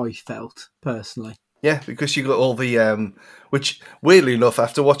for it, I felt, personally. Yeah, because you got all the... which, weirdly enough,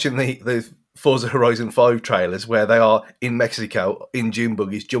 after watching the Forza Horizon 5 trailers, where they are in Mexico, in dune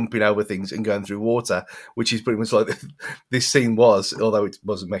buggies, jumping over things and going through water, which is pretty much like this scene was, although it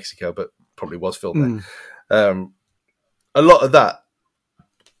wasn't Mexico, but probably was filmed there. A lot of that,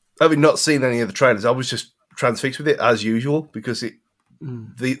 having not seen any of the trailers, I was just transfixed with it as usual because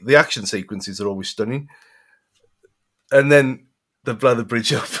the action sequences are always stunning, and then they blow the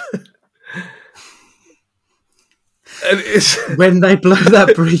bridge up. And it's when they blow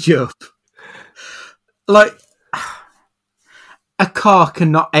that bridge up, like a car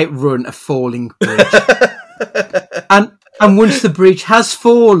cannot outrun a falling bridge, and once the bridge has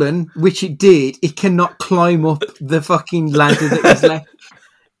fallen, which it did, it cannot climb up the fucking ladder that was left.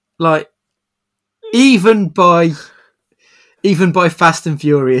 Like, even by Fast and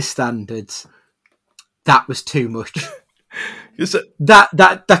Furious standards, that was too much.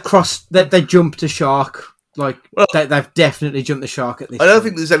 That they jumped a shark. Like, they've definitely jumped the shark at this I don't point.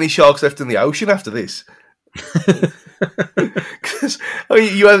 think there's any sharks left in the ocean after this. Because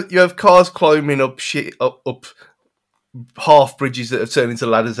you have cars climbing up up half bridges that have turned into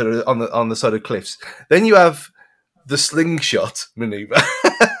ladders that are on the side of cliffs. Then you have the slingshot maneuver.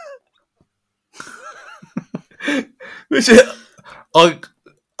 Which I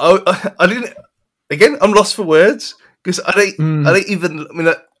didn't. Again, I'm lost for words because I don't even. I mean,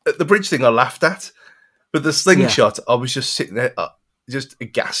 at the bridge thing, I laughed at, but the slingshot, I was just sitting there, just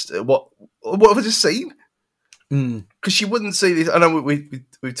aghast at what have I just seen? Because you wouldn't see this. I know we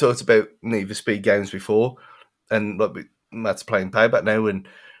talked about Need for Speed games before, and like Matt's playing Payback now, and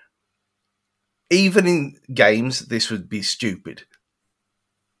even in games, this would be stupid.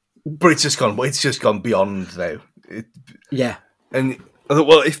 But it's just gone beyond now. And I thought,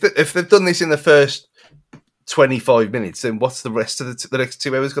 well, if they've done this in the first 25 minutes, then what's the rest of the next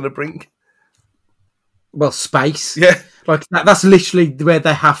 2 hours going to bring? Well, space. Yeah. Like, that's literally where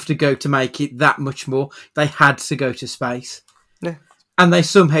they have to go to make it that much more. They had to go to space. Yeah. And they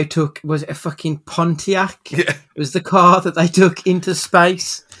somehow took, was it a fucking Pontiac? Yeah. Was the car that they took into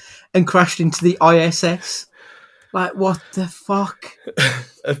space and crashed into the ISS. Like, what the fuck?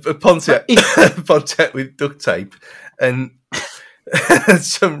 A Pontiac, Pontiac with duct tape and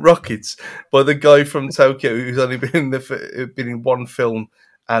some rockets by the guy from Tokyo who's only been in one film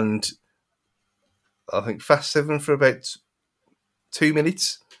and I think Fast 7 for about 2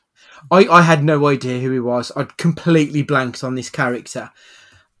 minutes. I had no idea who he was. I'd completely blanked on this character.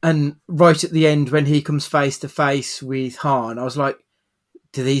 And right at the end, when he comes face to face with Han, I was like,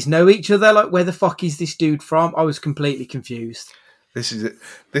 do these know each other? Like, where the fuck is this dude from? I was completely confused. This is it.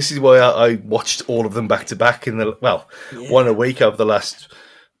 This is why I watched all of them back to back one a week over the last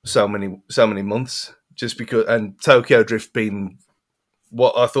so many months, just because, and Tokyo Drift being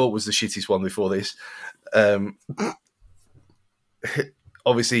what I thought was the shittiest one before this.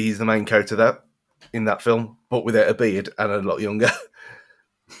 Obviously, he's the main character in that film, but without a beard and a lot younger.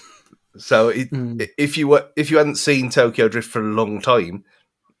 So if you hadn't seen Tokyo Drift for a long time,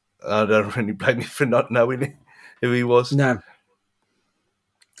 I don't really blame you for not knowing who he was. No,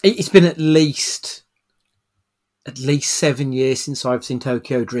 it's been at least 7 years since I've seen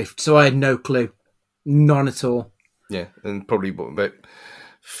Tokyo Drift, so I had no clue, none at all. Yeah, and probably about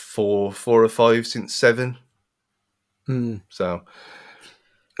 4 or 5 since 7. So,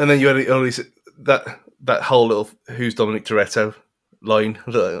 and then you had only that whole little "Who's Dominic Toretto" line.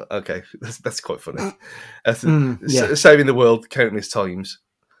 Okay, that's quite funny. Saving the world countless times.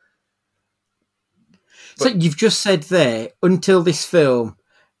 So you've just said there, until this film,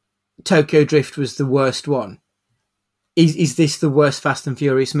 Tokyo Drift was the worst one. Is this the worst Fast and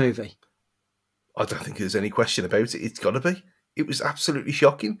Furious movie? I don't think there's any question about it. It's got to be. It was absolutely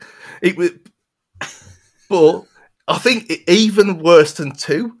shocking. It was, but I think even worse than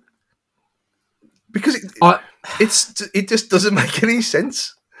 2, because it just doesn't make any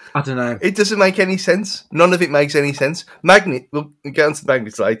sense. I don't know. It doesn't make any sense. None of it makes any sense. Magnet. We'll get onto the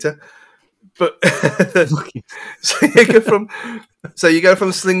magnets later. But so you go from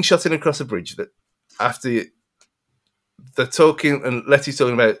slingshotting across a bridge that after they're talking and Letty's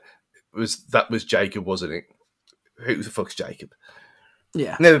talking about was Jacob, wasn't it? Who the fuck's Jacob?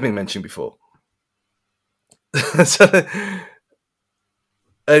 Yeah, never been mentioned before.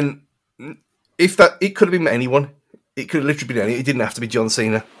 And if it could have been anyone, it could have literally been anyone. It didn't have to be John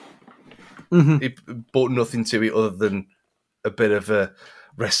Cena. It brought nothing to it other than a bit of a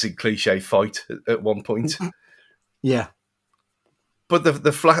wrestling cliche fight at one point. Yeah, but I thought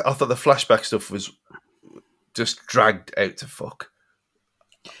the flashback stuff was just dragged out to fuck.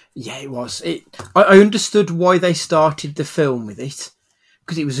 Yeah, it was. I understood why they started the film with it,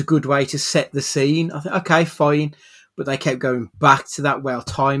 because it was a good way to set the scene. I thought, okay, fine, but they kept going back to that well,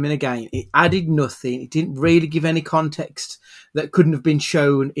 time and again. It added nothing. It didn't really give any context that couldn't have been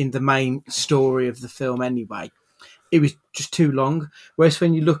shown in the main story of the film anyway. It was just too long. Whereas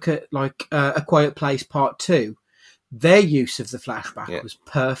when you look at like A Quiet Place Part 2, their use of the flashback was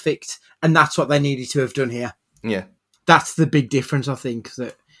perfect, and that's what they needed to have done here. Yeah, that's the big difference. I think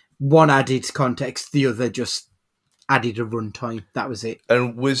that one added context, the other just added a runtime. That was it.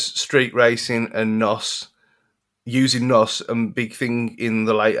 And was street racing and NOS using NOS a big thing in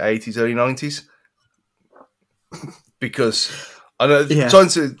the late 80s, early 90s? Because I know trying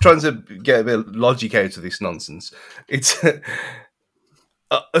to get a bit of logic out of this nonsense. It's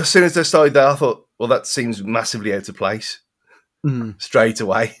as soon as they started that, I thought, well, that seems massively out of place straight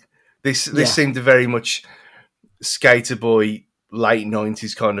away. This seemed to very much Skater Boy late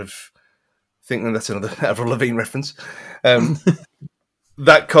 90s kind of thing, and that's another Avril Lavigne reference.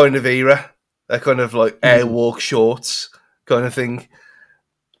 That kind of era, that kind of like airwalk shorts kind of thing,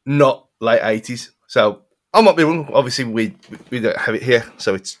 not late 80s. So I might be wrong. Obviously, we don't have it here,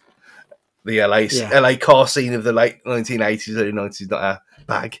 so it's the LA car scene of the late 1980s, early 90s, not our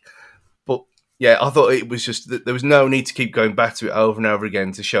bag. But yeah, I thought it was just that there was no need to keep going back to it over and over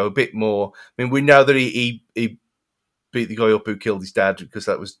again to show a bit more. I mean, we know that he beat the guy up who killed his dad, because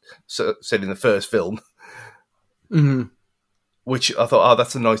that was said in the first film. Mm-hmm. Which I thought,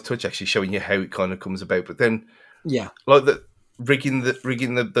 that's a nice touch, actually, showing you how it kind of comes about. But then, like the rigging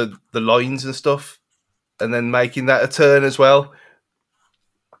the lines and stuff, and then making that a turn as well.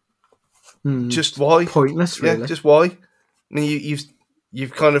 Just why? Pointless, really. Yeah, just why? I mean,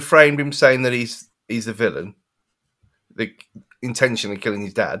 you've kind of framed him saying that he's the villain, intentionally killing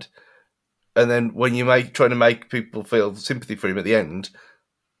his dad. And then when you trying to make people feel sympathy for him at the end,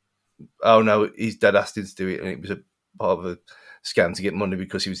 oh no, his dad asked him to do it, and it was a part of a scam to get money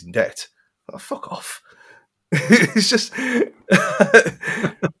because he was in debt. Oh, fuck off! It's just.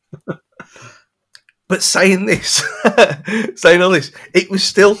 But saying all this, it was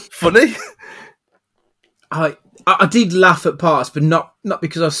still funny. I did laugh at parts, but not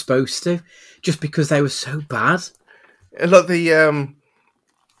because I was supposed to, just because they were so bad. Like the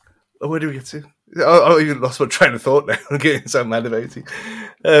where do we get to? I even lost my train of thought now. I'm getting so mad about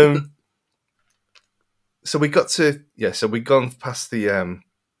it. So we got to so we'd gone past the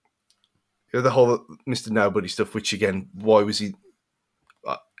whole Mr. Nobody stuff. Which again, why was he?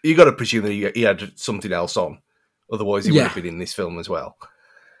 You got to presume that he had something else on, otherwise he would have been in this film as well.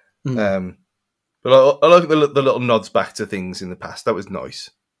 But I like the little nods back to things in the past. That was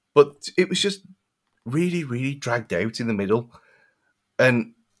nice, but it was just really, really dragged out in the middle,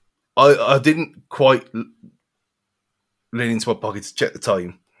 and I didn't quite lean into my pocket to check the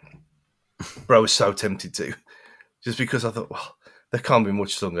time, but I was so tempted to, just because I thought, well, there can't be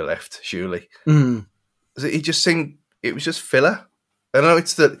much longer left, surely. Mm. It just seemed it was just filler. I know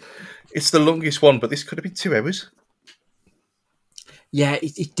it's the longest one, but this could have been 2 hours. Yeah,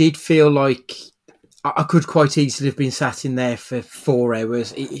 it did feel like I could quite easily have been sat in there for 4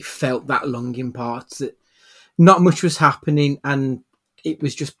 hours. It felt that long in parts, that not much was happening and it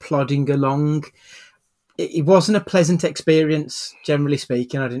was just plodding along. It wasn't a pleasant experience, generally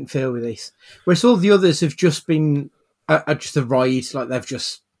speaking, I didn't feel with this. Whereas all the others have just been just a ride, like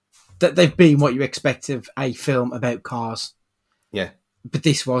they've been what you expect of a film about cars. Yeah. But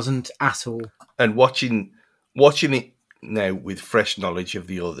this wasn't at all. And watching it now with fresh knowledge of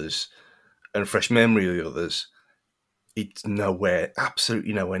the others and fresh memory of the others, it's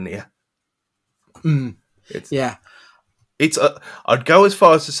absolutely nowhere near. Mm. It's I'd go as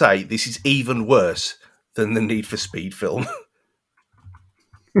far as to say this is even worse than the Need for Speed film.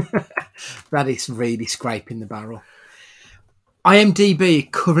 That is really scraping the barrel. IMDb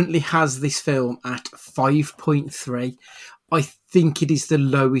currently has this film at 5.3. I think it is the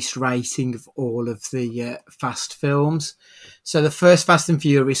lowest rating of all of the Fast films. So the first Fast and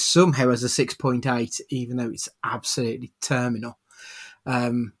Furious somehow has a 6.8, even though it's absolutely terminal.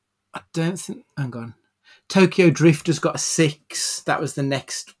 I don't think... Hang on. Tokyo Drift has got a 6. That was the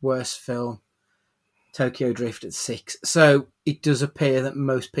next worst film. Tokyo Drift at 6. So it does appear that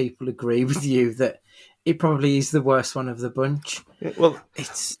most people agree with you that it probably is the worst one of the bunch. Yeah, well,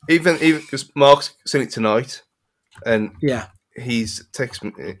 it's even because Mark's seen it tonight, and he's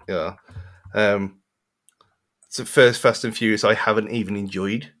texted me. It's the first Fast and Furious I haven't even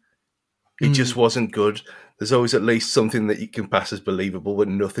enjoyed. It just wasn't good. There's always at least something that you can pass as believable, but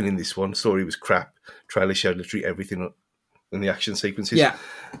nothing in this one. Story was crap. Trailer showed literally everything in the action sequences.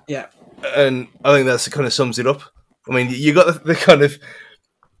 Yeah. And I think that's kind of sums it up. I mean, you got the kind of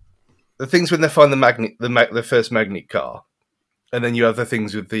the things when they find the first magnet car, and then you have the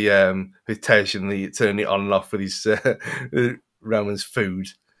things with the with Tej and the turning it on and off with his Roman's food.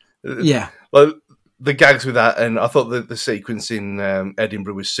 Yeah, like the gags with that, and I thought the sequence in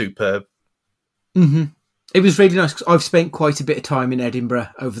Edinburgh was superb. Mm-hmm. It was really nice because I've spent quite a bit of time in Edinburgh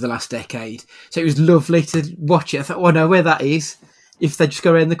over the last decade, so it was lovely to watch it. I thought, oh, I know where that is. If they just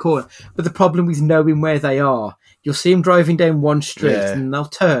go around the corner. But the problem with knowing where they are, you'll see them driving down one street and they'll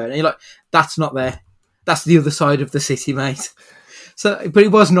turn. And you're like, that's not there. That's the other side of the city, mate. So, but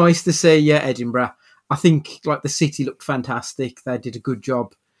it was nice to see Edinburgh. I think like the city looked fantastic. They did a good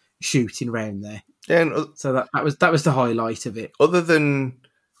job shooting around there. Yeah, and, so that was the highlight of it. Other than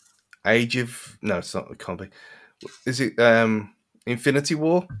no, it's not. It can't be. Is it Infinity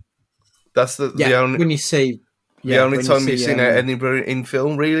War? That's the only when you see. The only time you've seen Edinburgh in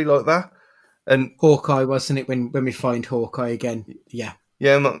film, really, like that. And Hawkeye, wasn't it, when we find Hawkeye again? Yeah.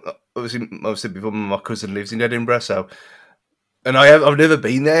 Yeah, obviously before my cousin lives in Edinburgh, so... And I've never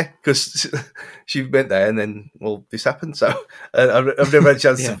been there, because she went there and then, well, this happened, so... I've never had a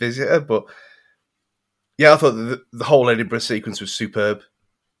chance to visit her, but... Yeah, I thought the whole Edinburgh sequence was superb.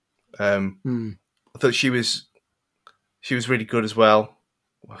 I thought she was really good as well.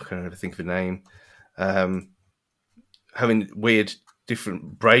 I can't really think of her name. Having weird,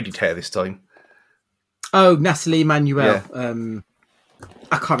 different braided hair this time. Oh, Natalie Emmanuel. Yeah.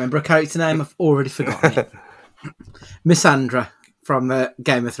 I can't remember her character name. I've already forgotten it. Missandra from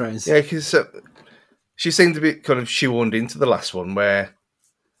Game of Thrones. Yeah, because she seemed a bit kind of shoehorned into the last one, where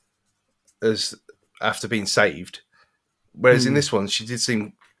as after being saved, whereas in this one she did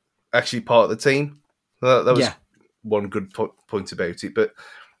seem actually part of the team. That was one good point about it. But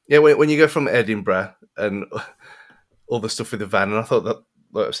yeah, when you go from Edinburgh and all the stuff with the van, and I thought that,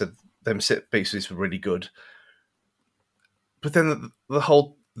 like I said, them set pieces were really good. But then the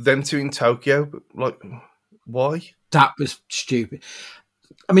whole them two in Tokyo, like, why? That was stupid.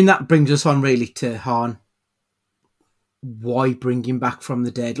 I mean, that brings us on really to Han. Why bring him back from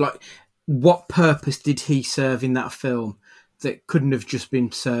the dead? Like, what purpose did he serve in that film that couldn't have just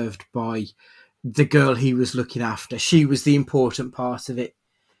been served by the girl he was looking after? She was the important part of it.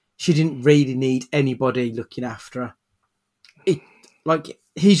 She didn't really need anybody looking after her.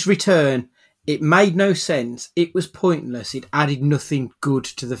 His return, it made no sense. It was pointless. It added nothing good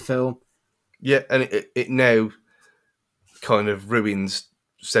to the film. Yeah, and it now kind of ruins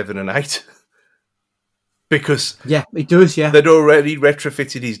 7 and 8. Because... Yeah, it does, yeah. They'd already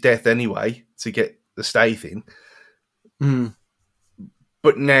retrofitted his death anyway to get the stay thing.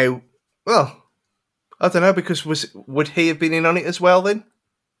 But now, well, I don't know, because would he have been in on it as well then?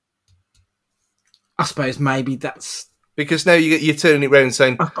 I suppose maybe that's... Because now you're turning it around and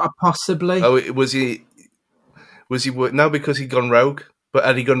saying... Possibly. Oh, was he... No, because he'd gone rogue. but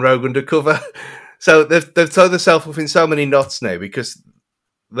had he gone rogue undercover? So they've tied themselves up in so many knots now because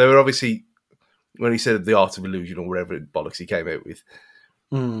they were obviously, when he said the art of illusion or whatever bollocks he came out with,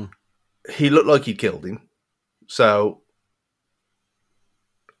 he looked like he'd killed him. So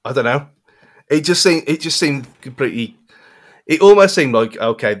I don't know. It just seemed completely. It almost seemed like,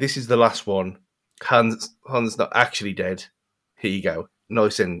 okay, this is the last one. Han's not actually dead. Here you go.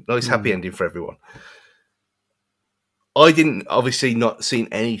 Nice happy ending for everyone. I didn't obviously not seen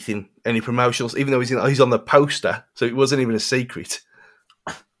anything, any promotionals, even though he's on the poster, so it wasn't even a secret.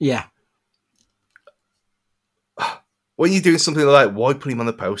 Yeah. When you're doing something like that, why put him on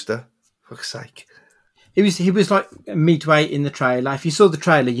the poster? For fuck's sake. He was like midway in the trailer. If you saw the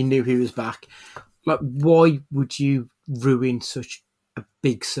trailer, you knew he was back. Like, why would you ruin such a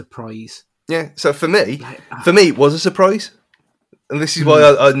big surprise? Yeah, so for me, it was a surprise. And this is why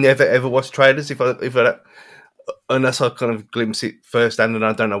I never ever watch trailers unless I kind of glimpse it firsthand and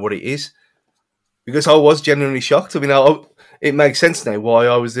I don't know what it is. Because I was genuinely shocked. I mean, it makes sense now why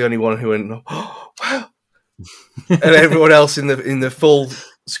I was the only one who went, oh, wow. And everyone else in the full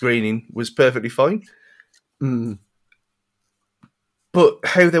screening was perfectly fine. Mm. But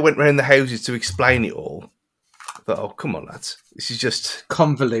how they went round the houses to explain it all, I thought, oh, come on, lads. This is just...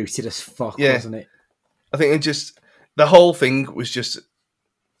 convoluted as fuck, wasn't it? I think the whole thing was just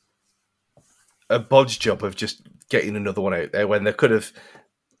a bodge job of just getting another one out there when they could have...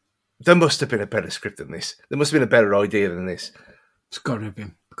 There must have been a better script than this. There must have been a better idea than this. It's got to have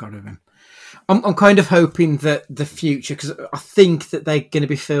been. I'm kind of hoping that the future, because I think that they're going to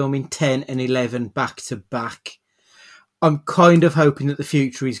be filming 10 and 11 back to back. I'm kind of hoping that the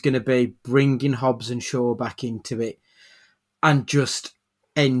future is going to be bringing Hobbs and Shaw back into it and just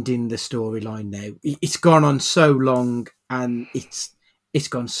ending the storyline now. It's gone on so long and it's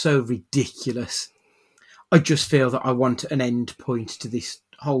gone so ridiculous. I just feel that I want an end point to this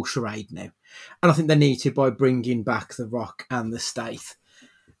whole charade now. And I think they need to by bringing back The Rock and the Staith.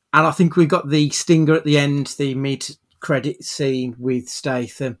 And I think we got the stinger at the end, the mid-credit scene with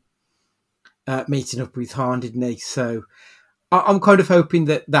Statham meeting up with Hahn, didn't he? So I'm kind of hoping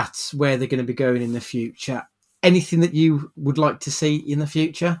that that's where they're going to be going in the future. Anything that you would like to see in the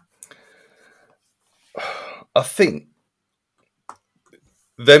future? I think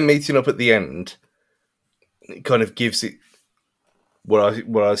them meeting up at the end, it kind of gives it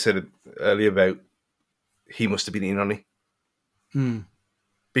what I said earlier about he must have been in on it.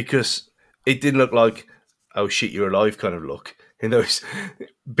 Because it didn't look like, oh shit, you're alive kind of look. You know,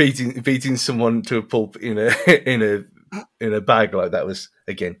 beating someone to a pulp in a bag like that was,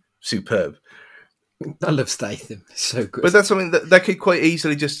 again, superb. I love Statham. So good. But that's something that they could quite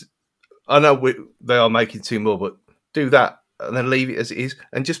easily just... I know they are making 2 more, but do that and then leave it as it is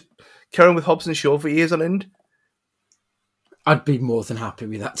and just carry on with Hobbs and Shaw for years on end. I'd be more than happy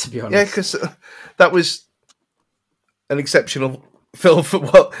with that, to be honest. Yeah, because that was an exceptional film for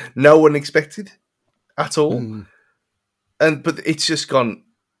what no one expected at all. But it's just gone...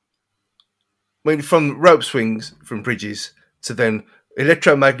 I mean, from rope swings, from bridges, to then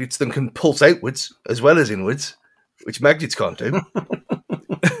electromagnets that can pulse outwards as well as inwards, which magnets can't do.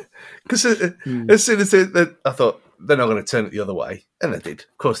 Because as soon as I thought, they're not going to turn it the other way. And they did.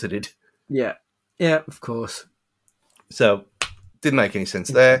 Of course they did. Yeah. Yeah, of course. So, didn't make any sense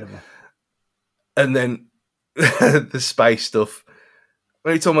there. And then the space stuff.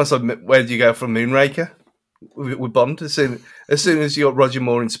 When it's almost like, where do you go from Moonraker with Bond? As soon as you got Roger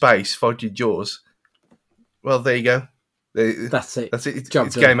Moore in space, fight your Jaws. Well, there you go. That's it. That's it.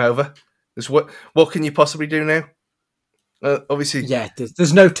 It's game over. What can you possibly do now? Obviously, yeah.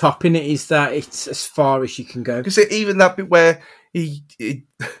 There's no topping it. Is that it's as far as you can go? Because even that bit where he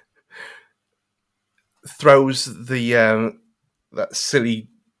throws the that silly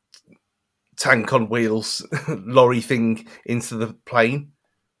tank on wheels lorry thing into the plane,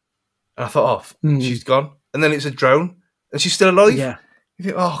 and I thought, she's gone, and then it's a drone, and she's still alive. Yeah. You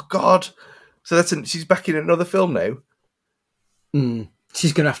think, oh god, so she's back in another film now.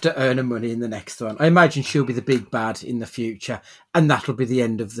 She's going to have to earn her money in the next one. I imagine she'll be the big bad in the future, and that'll be the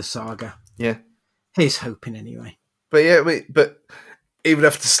end of the saga. Yeah. Here's hoping, anyway. But yeah, but even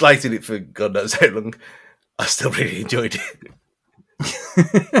after slating it for God knows how long, I still really enjoyed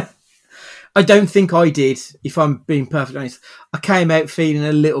it. I don't think I did, if I'm being perfectly honest. I came out feeling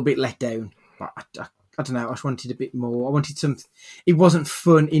a little bit let down. But I don't know, I just wanted a bit more. I wanted something. It wasn't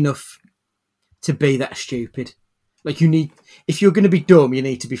fun enough to be that stupid. Like, if you're going to be dumb, you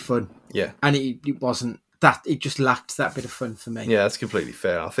need to be fun. Yeah. And it wasn't that. It just lacked that bit of fun for me. Yeah, that's completely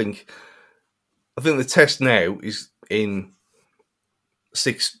fair. I think the test now is in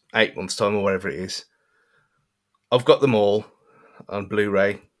 6-8 months' time or whatever it is. I've got them all. on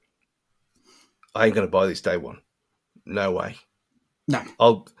Blu-ray, I ain't gonna buy this day one. No way. No.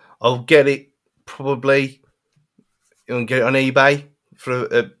 I'll get it probably. You'll get it on eBay for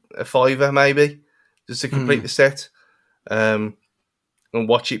a $5 maybe, just to complete the set, and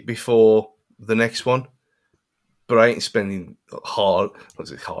watch it before the next one. But I ain't spending hard.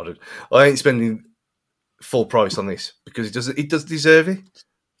 I ain't spending full price on this because it does deserve it.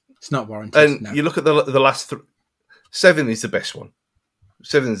 It's not warranted. And no. you look at the last 7 is the best one.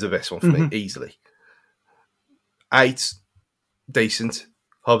 7 is the best one for me, easily. 8, decent.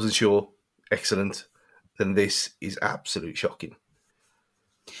 Hobbs and Shaw, excellent. Then this is absolute shocking.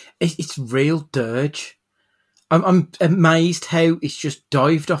 It's real dirge. I'm amazed how it's just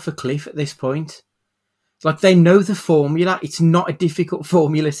dived off a cliff at this point. Like, they know the formula. It's not a difficult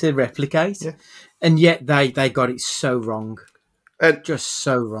formula to replicate. Yeah. And yet they got it so wrong. And just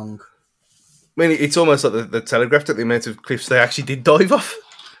so wrong. I mean, it's almost like the telegraphed at the amount of cliffs they actually did dive off.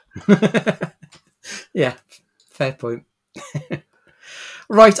 Yeah, fair point.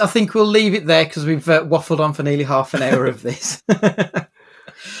 Right, I think we'll leave it there because we've waffled on for nearly half an hour of this.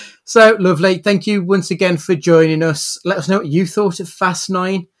 So, lovely. Thank you once again for joining us. Let us know what you thought of Fast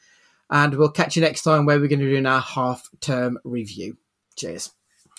 9. And we'll catch you next time where we're going to do our half-term review. Cheers.